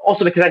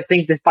 Also because I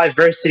think this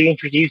diversity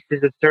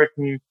introduces a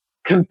certain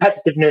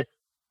competitiveness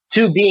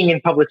to being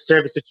in public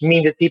service, which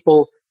means that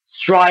people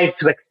strive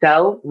to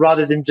excel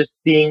rather than just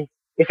being,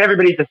 if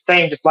everybody's the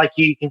same, just like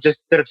you can just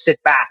sort of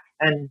sit back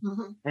and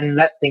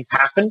let things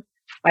happen.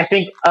 I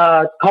think,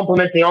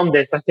 complementing on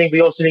this, I think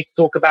we also need to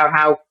talk about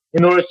how,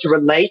 in order to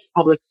relate,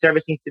 public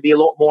service needs to be a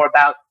lot more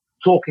about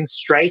talking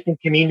straight and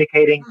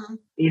communicating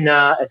in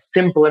a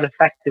simple and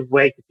effective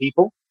way to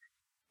people.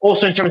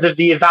 Also, in terms of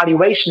the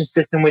evaluation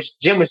system, which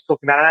Jim was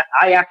talking about,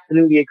 I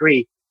absolutely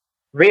agree.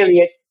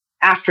 Really,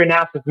 after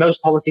analysis,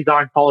 most policies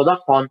aren't followed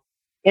up on.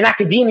 In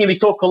academia, we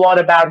talk a lot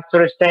about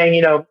sort of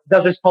saying,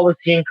 does this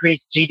policy increase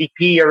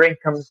GDP or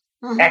income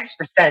X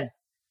percent?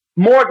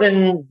 More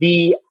than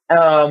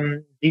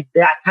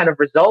that kind of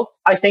result,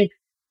 I think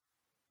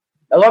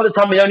a lot of the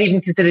time we don't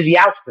even consider the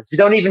outputs. We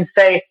don't even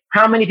say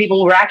how many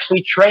people were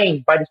actually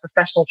trained by this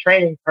professional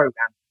training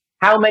program,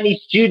 how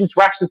many students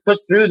were actually put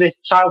through this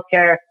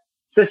childcare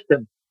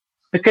system.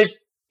 Because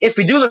if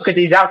we do look at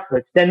these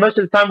outputs, then most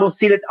of the time we'll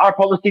see that our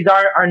policies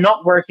are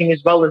not working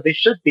as well as they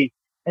should be.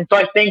 And so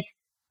I think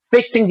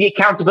fixing the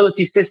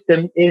accountability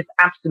system is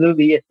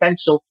absolutely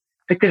essential,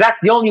 because that's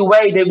the only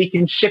way that we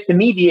can shift the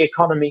media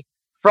economy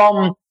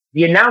from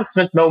the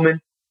announcement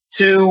moment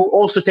to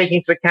also taking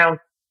into account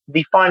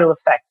the final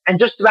effect. And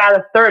just to add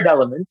a third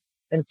element,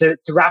 and to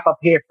wrap up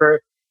here for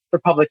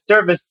public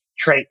service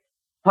traits,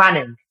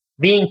 planning,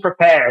 being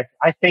prepared,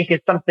 I think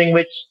is something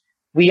which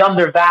we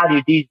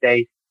undervalue these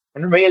days.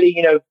 And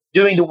really,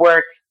 doing the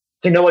work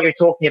to know what you're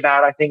talking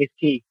about, I think is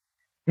key.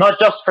 Not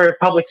just for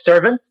public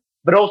servants,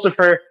 but also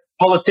for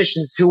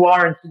politicians who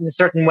are in a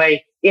certain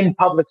way in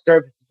public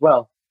service as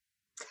well.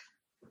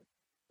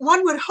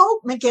 One would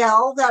hope,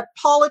 Miguel, that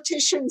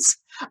politicians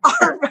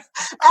are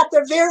at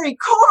their very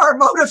core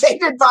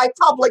motivated by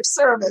public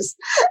service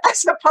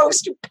as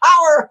opposed to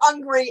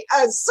power-hungry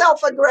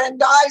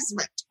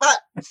self-aggrandizement. But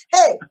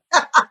hey,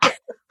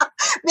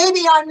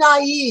 maybe I'm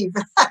naive.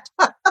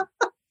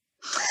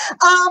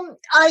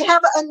 I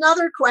have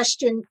another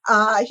question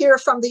here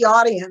from the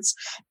audience,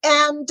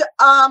 and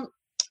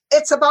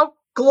it's about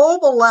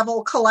global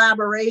level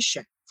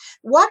collaboration.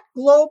 What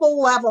global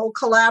level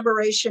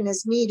collaboration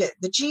is needed?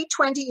 The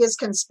G20 is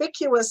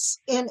conspicuous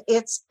in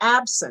its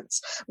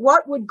absence.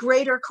 What would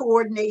greater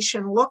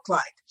coordination look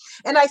like?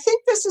 And I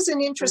think this is an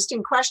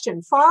interesting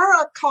question.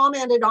 Farah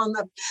commented on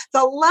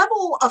the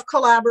level of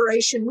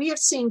collaboration we have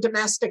seen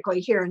domestically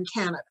here in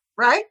Canada.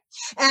 Right?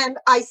 And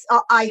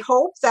I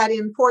hope that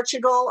in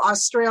Portugal,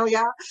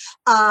 Australia,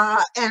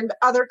 and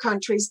other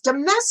countries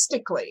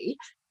domestically,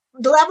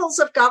 levels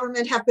of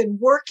government have been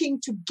working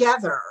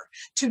together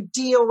to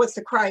deal with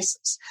the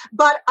crisis.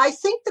 But I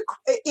think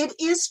it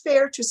is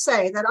fair to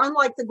say that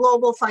unlike the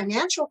global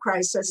financial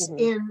crisis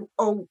in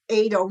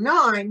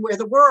 2008-09, where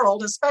the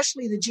world,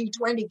 especially the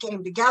G20,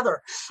 came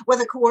together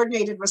with a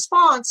coordinated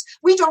response,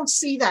 we don't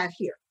see that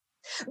here.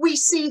 We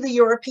see the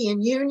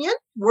European Union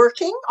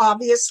working,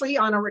 obviously,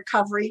 on a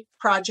recovery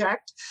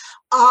project.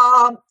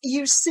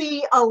 You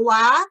see a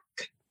lack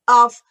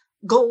of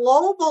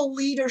global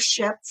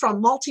leadership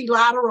from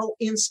multilateral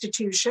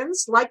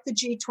institutions like the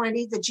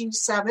G20, the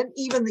G7,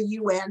 even the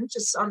UN to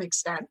some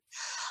extent.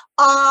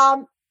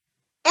 And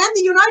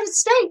the United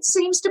States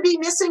seems to be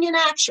missing in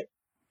action.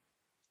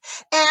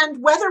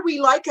 And whether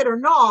we like it or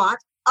not,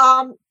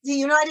 the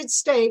United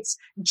States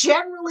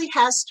generally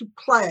has to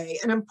play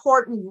an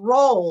important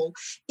role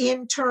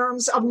in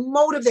terms of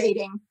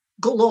motivating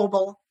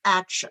global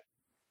action,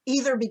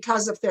 either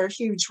because of their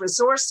huge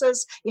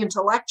resources,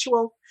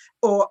 intellectual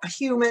or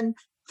human,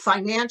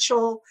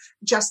 financial,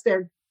 just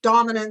their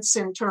dominance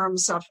in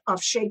terms of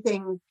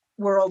shaping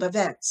world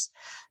events.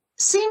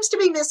 Seems to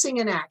be missing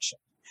in action.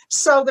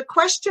 So the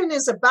question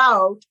is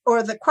about,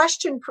 or the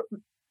question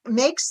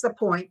makes the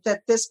point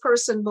that this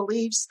person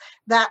believes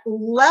that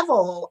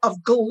level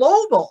of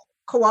global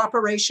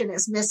cooperation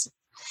is missing.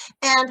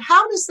 And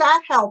how does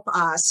that help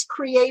us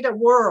create a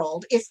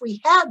world, if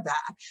we had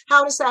that,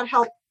 how does that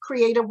help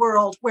create a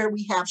world where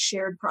we have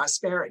shared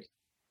prosperity?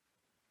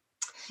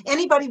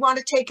 Anybody want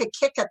to take a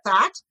kick at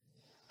that?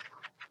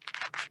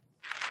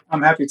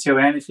 I'm happy to,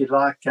 Anne, if you'd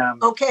like.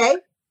 Okay.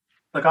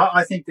 Look,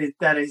 I think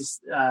that is,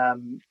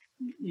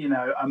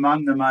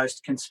 among the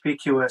most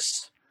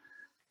conspicuous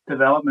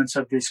developments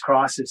of this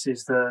crisis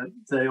is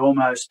the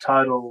almost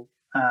total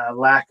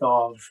lack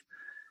of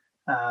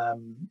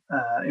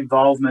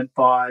involvement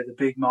by the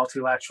big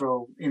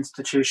multilateral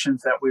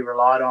institutions that we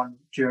relied on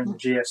during the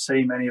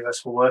GFC. Many of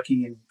us were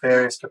working in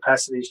various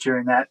capacities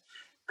during that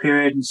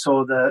period and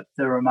saw the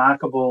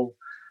remarkable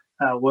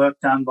work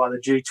done by the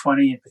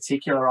G20 in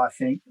particular, I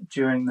think,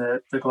 during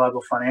the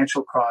global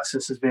financial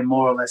crisis has been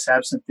more or less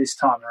absent this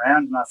time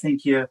around. And I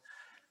think you're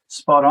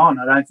spot on.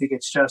 I don't think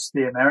it's just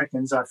the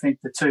Americans. I think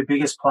the two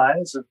biggest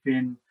players have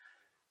been,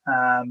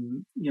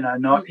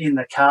 not in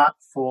the cart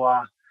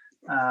for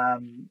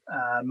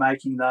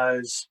making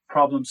those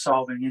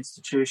problem-solving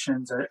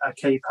institutions a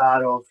key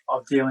part of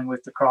dealing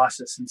with the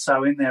crisis. And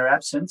so in their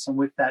absence and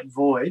with that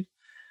void,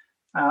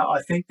 I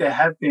think there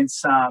have been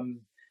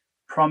some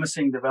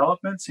promising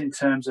developments in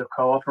terms of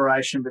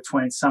cooperation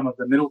between some of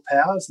the middle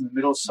powers and the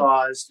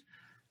middle-sized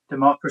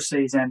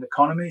democracies and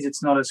economies.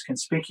 It's not as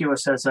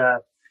conspicuous as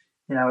a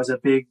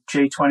big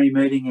G20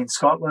 meeting in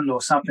Scotland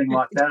or something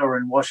like that, or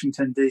in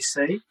Washington,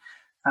 D.C.,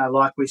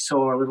 like we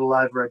saw a little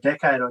over a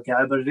decade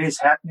ago, but it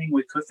is happening.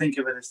 We could think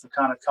of it as the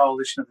kind of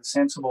coalition of the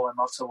sensible in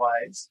lots of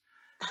ways,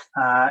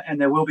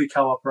 and there will be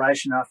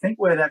cooperation. I think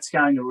where that's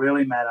going to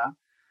really matter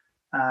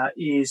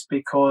is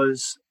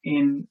because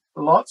in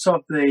lots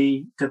of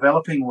the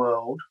developing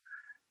world,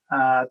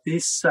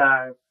 this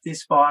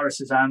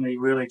virus is only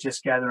really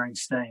just gathering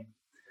steam.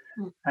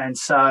 And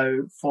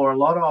so for a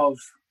lot of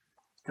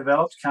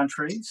developed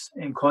countries,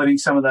 including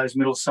some of those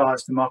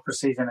middle-sized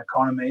democracies and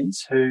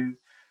economies who,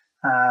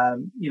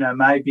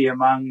 may be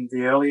among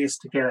the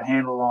earliest to get a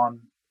handle on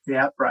the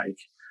outbreak,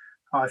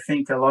 I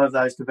think a lot of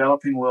those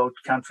developing world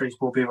countries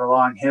will be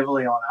relying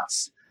heavily on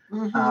us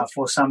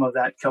for some of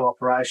that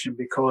cooperation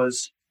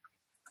because,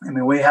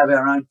 we have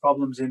our own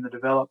problems in the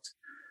developed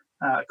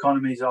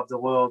economies of the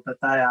world, but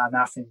they are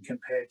nothing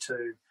compared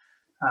to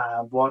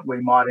what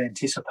we might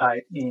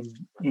anticipate in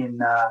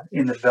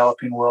the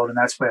developing world, and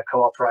that's where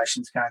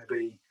cooperation is going to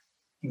be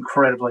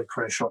incredibly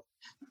crucial.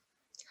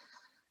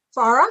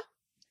 Farah,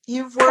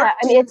 you've worked.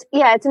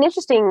 It's an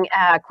interesting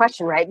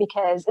question, right?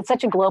 Because it's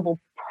such a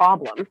global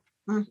problem,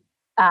 and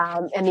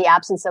the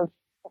absence of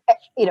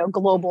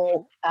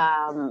global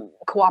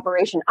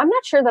cooperation. I'm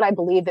not sure that I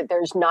believe that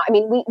there's not.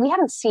 We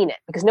haven't seen it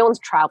because no one's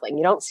traveling.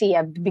 You don't see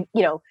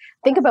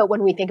think about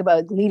when we think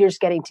about leaders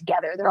getting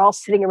together. They're all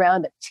sitting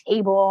around a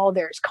table.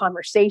 There's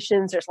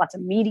conversations. There's lots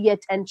of media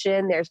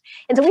attention. And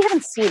so we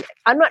haven't seen it.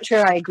 I'm not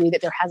sure I agree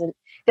that there hasn't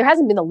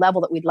been the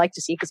level that we'd like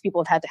to see because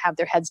people have had to have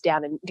their heads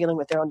down and dealing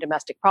with their own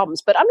domestic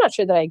problems. But I'm not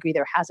sure that I agree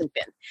there hasn't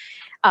been.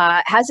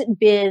 Has it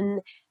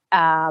been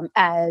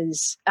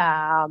as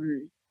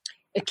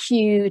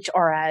acute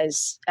or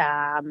as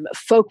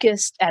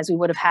focused as we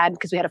would have had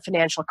because we had a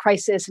financial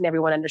crisis and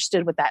everyone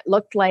understood what that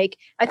looked like?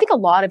 I think a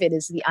lot of it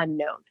is the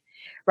unknown,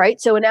 right?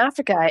 So in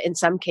Africa, in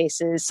some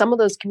cases, some of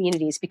those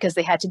communities, because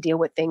they had to deal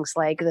with things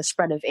like the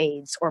spread of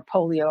AIDS or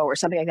polio or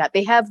something like that,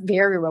 they have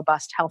very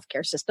robust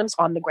healthcare systems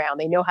on the ground.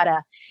 They know how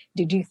to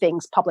do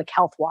things public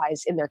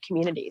health-wise in their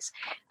communities.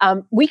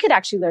 We could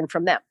actually learn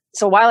from them.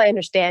 So while I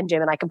understand,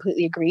 Jim, and I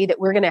completely agree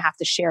that we're going to have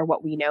to share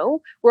what we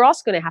know, we're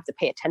also going to have to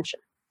pay attention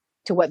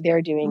to what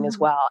they're doing as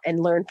well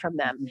and learn from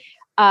them.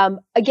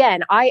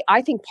 Again,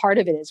 I think part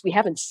of it is we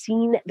haven't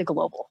seen the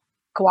global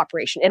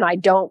cooperation, and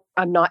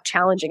I'm not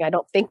challenging. I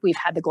don't think we've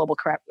had the global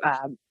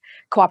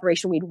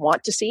cooperation we'd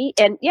want to see.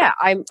 And yeah,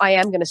 I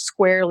am going to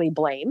squarely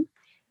blame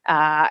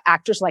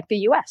actors like the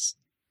U.S.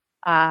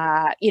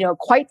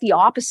 Quite the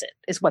opposite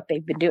is what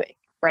they've been doing,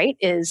 right?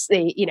 Is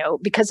they,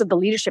 because of the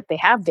leadership they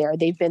have there,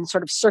 they've been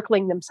sort of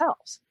circling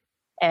themselves.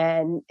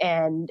 And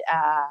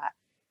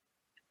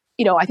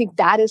I think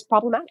that is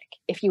problematic.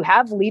 If you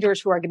have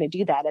leaders who are going to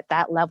do that at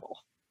that level,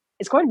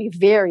 it's going to be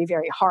very,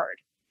 very hard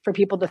for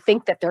people to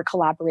think that their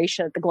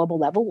collaboration at the global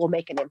level will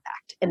make an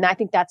impact. And I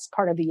think that's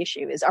part of the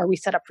issue is, are we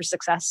set up for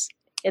success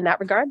in that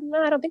regard?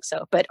 No, I don't think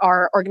so. But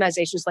are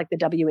organizations like the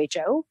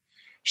WHO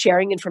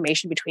sharing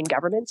information between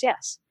governments?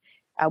 Yes.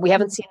 We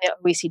haven't seen the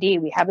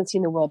OECD. We haven't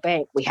seen the World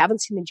Bank. We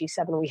haven't seen the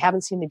G7. We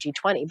haven't seen the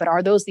G20. But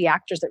are those the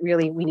actors that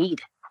really we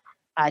need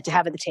to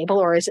have at the table,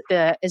 or is it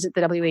the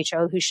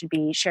WHO who should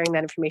be sharing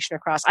that information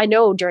across? I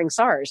know during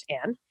SARS,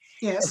 Anne,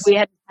 yes, if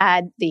we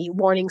had the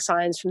warning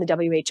signs from the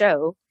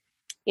WHO,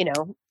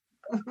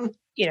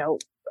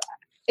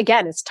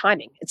 again, it's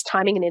timing. It's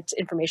timing and it's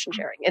information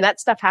sharing, and that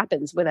stuff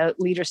happens without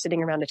leaders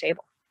sitting around a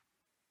table.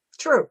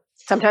 True.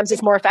 Sometimes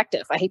it's more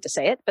effective. I hate to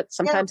say it, but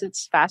sometimes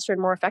it's faster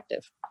and more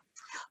effective.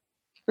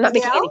 I'm not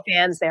making any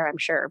fans there, I'm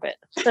sure, but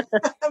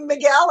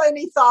Miguel,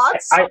 any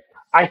thoughts?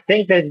 I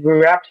think that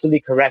we're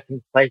absolutely correct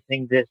in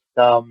placing this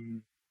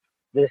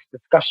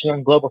discussion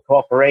on global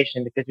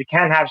cooperation, because we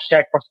can't have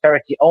shared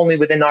prosperity only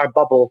within our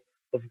bubble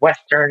of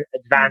Western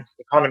advanced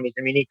economies,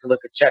 and we need to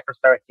look at shared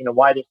prosperity in a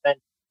wider sense.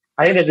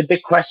 I think there's a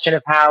big question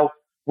of how,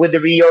 with the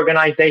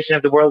reorganization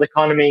of the world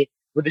economy,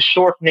 with the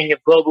shortening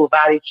of global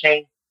value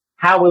chains,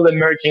 how will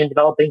emerging and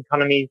developing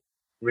economies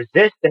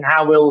resist, and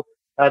how will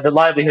the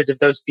livelihoods of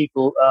those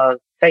people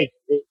face?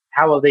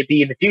 How will they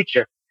be in the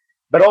future?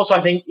 But also,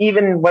 I think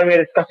even when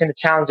we're discussing the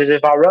challenges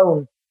of our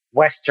own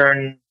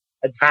Western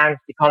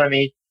advanced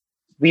economies,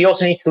 we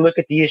also need to look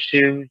at the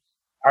issues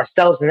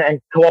ourselves and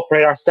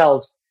cooperate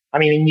ourselves. I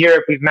mean, in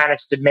Europe, we've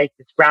managed to make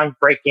this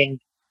groundbreaking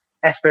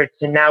efforts,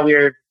 and now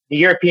the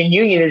European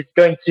Union is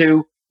going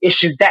to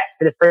issue debt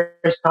for the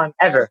first time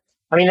ever.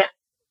 I mean,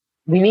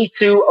 we need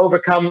to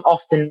overcome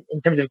often,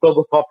 in terms of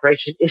global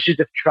cooperation, issues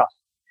of trust.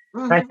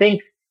 And I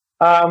think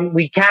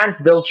we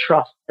can't build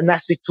trust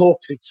unless we talk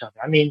to each other.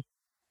 I mean,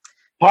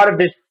 part of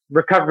this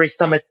recovery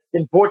summit's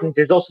importance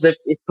is also that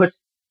it puts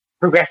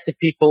progressive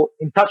people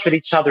in touch with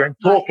each other and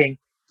talking.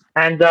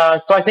 And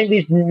so I think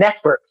these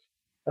networks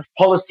of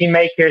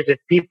policymakers, of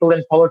people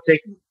in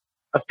politics,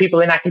 of people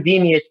in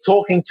academia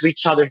talking to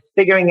each other,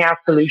 figuring out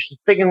solutions,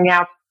 figuring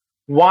out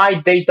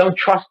why they don't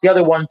trust the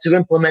other one to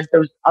implement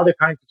those other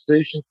kinds of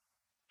solutions,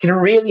 can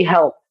really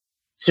help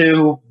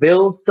to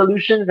build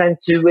solutions and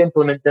to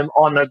implement them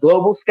on a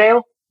global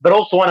scale, but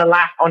also on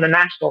a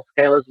national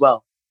scale as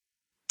well.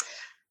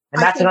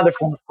 And that's another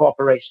form of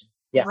cooperation.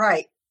 Yeah.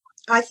 Right.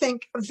 I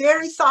think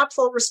very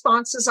thoughtful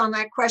responses on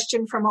that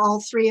question from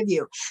all three of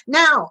you.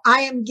 Now,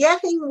 I am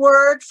getting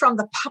word from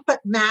the puppet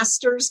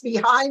masters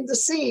behind the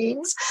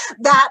scenes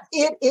that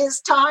it is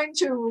time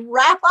to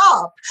wrap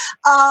up.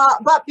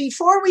 But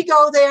before we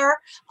go there,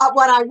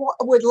 what I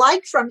would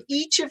like from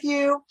each of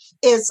you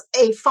is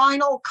a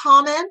final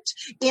comment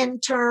in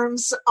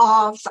terms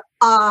of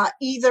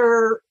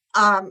either,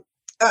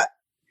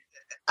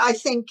 I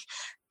think,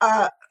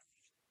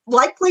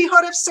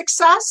 likelihood of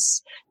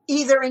success,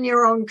 either in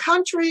your own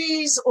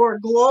countries or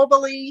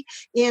globally,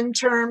 in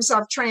terms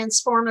of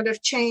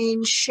transformative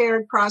change,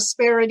 shared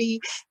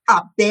prosperity,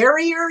 a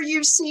barrier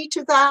you see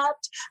to that,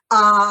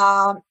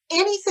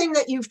 anything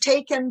that you've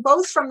taken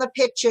both from the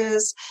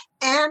pitches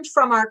and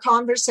from our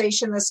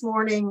conversation this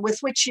morning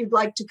with which you'd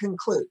like to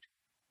conclude.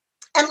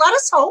 And let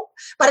us hope,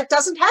 but it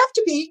doesn't have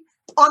to be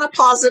on a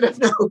positive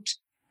note.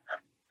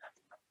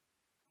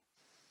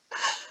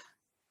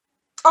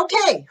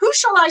 Okay, who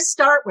shall I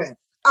start with?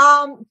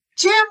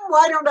 Jim,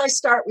 why don't I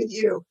start with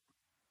you?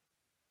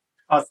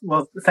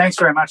 Well, thanks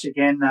very much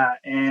again,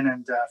 Anne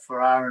and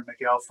Farah and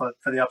Miguel for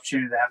the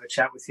opportunity to have a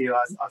chat with you.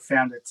 I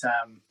found it,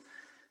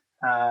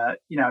 a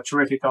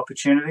terrific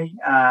opportunity.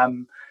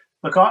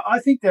 Look, I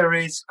think there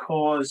is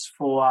cause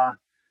for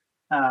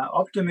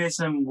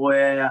optimism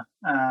where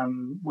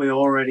we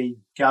already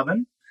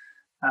govern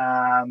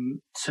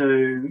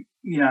to,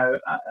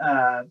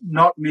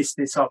 not miss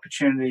this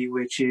opportunity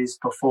which is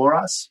before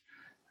us.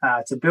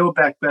 To build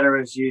back better,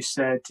 as you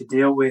said, to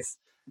deal with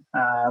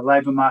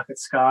labour market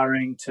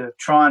scarring, to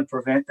try and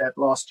prevent that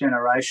lost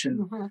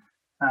generation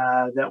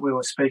that we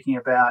were speaking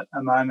about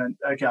a moment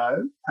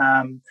ago.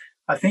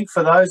 I think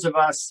for those of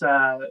us,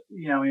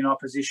 in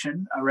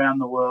opposition around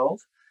the world,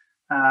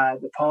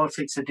 the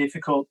politics are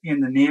difficult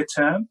in the near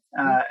term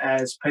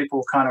as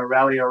people kind of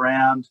rally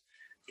around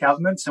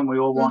governments, and we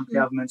all want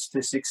governments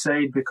to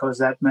succeed because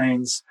that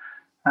means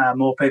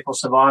more people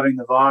surviving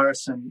the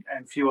virus and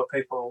fewer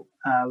people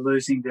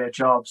losing their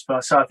jobs.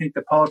 So I think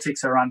the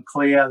politics are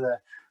unclear.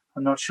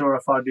 I'm not sure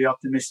if I'd be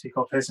optimistic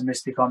or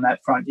pessimistic on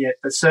that front yet,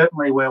 but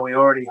certainly where we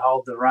already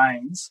hold the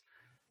reins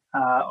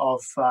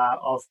of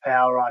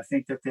power, I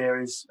think that there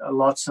is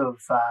lots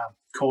of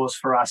cause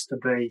for us to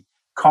be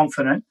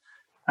confident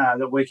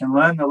that we can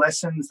learn the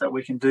lessons, that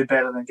we can do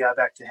better than go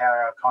back to how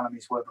our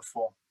economies were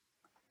before.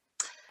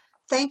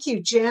 Thank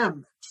you,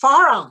 Jim.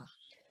 Farah.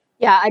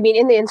 Yeah, I mean,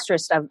 in the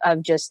interest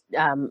of just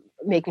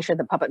making sure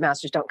the puppet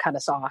masters don't cut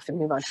us off and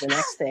move on to the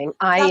next thing,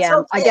 I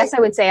guess I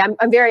would say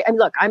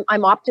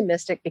I'm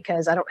optimistic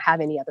because I don't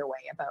have any other way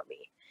about me.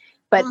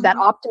 But that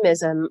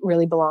optimism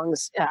really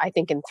belongs, I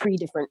think, in three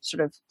different sort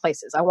of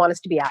places. I want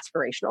us to be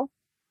aspirational,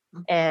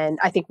 and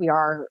I think we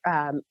are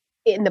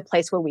in the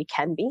place where we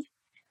can be.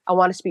 I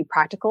want us to be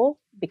practical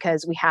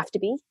because we have to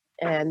be.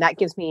 And that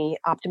gives me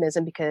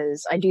optimism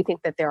because I do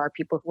think that there are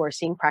people who are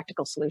seeing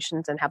practical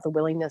solutions and have the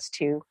willingness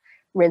to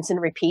rinse and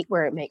repeat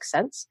where it makes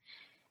sense.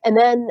 And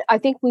then I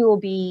think we will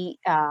be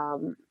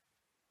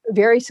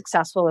very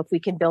successful if we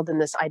can build in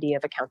this idea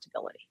of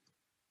accountability.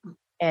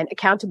 And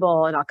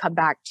accountable, and I'll come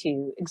back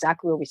to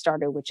exactly where we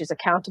started, which is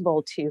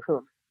accountable to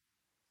whom?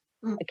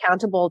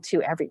 Accountable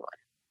to everyone,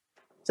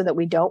 so that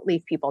we don't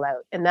leave people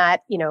out. And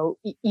that,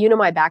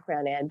 my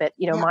background, Anne, but,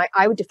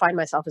 I would define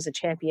myself as a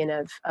champion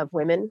of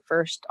women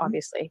first,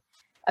 obviously,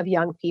 of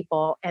young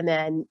people. And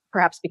then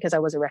perhaps because I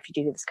was a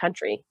refugee to this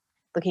country,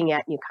 looking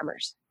at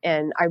newcomers.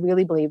 And I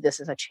really believe this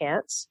is a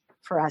chance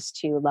for us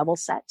to level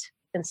set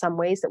in some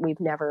ways that we've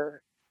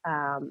never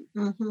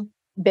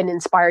been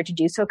inspired to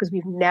do so, because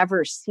we've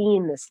never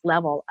seen this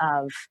level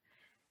of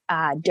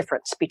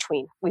difference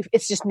between.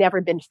 It's just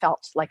never been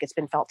felt like it's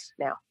been felt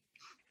now.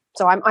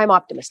 So I'm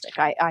optimistic.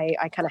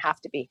 I kind of have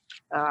to be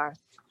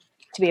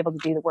able to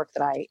do the work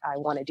that I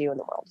want to do in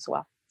the world as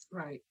well.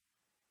 Right.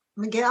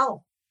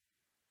 Miguel.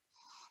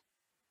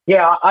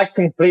 Yeah, I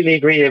completely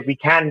agree that we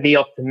can be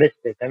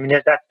optimistic. I mean,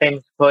 there's that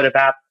famous quote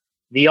about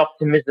the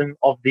optimism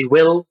of the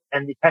will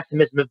and the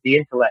pessimism of the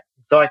intellect.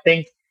 So I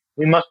think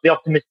we must be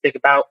optimistic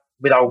about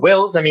with our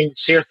wills. I mean, the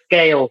sheer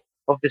scale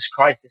of this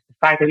crisis, the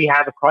fact that we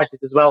have a crisis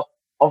as well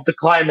of the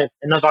climate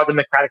and of our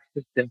democratic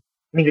system,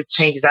 means that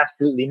change is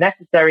absolutely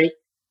necessary.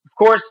 Of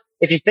course,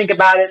 if you think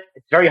about it,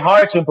 it's very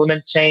hard to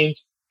implement change.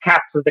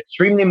 Capital is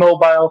extremely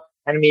mobile,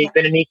 and we're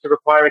going to need to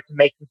require it to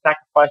make some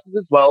sacrifices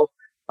as well.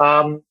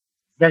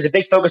 There's a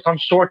big focus on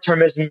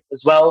short-termism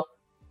as well.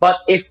 But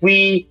if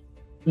we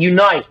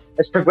unite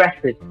as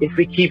progressives, if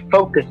we keep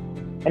focused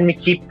and we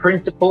keep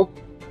principled,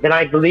 then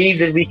I believe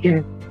that we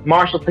can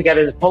marshal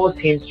together the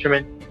policy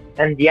instruments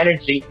and the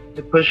energy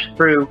to push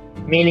through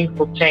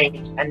meaningful change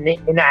and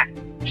enact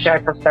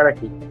shared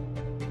prosperity.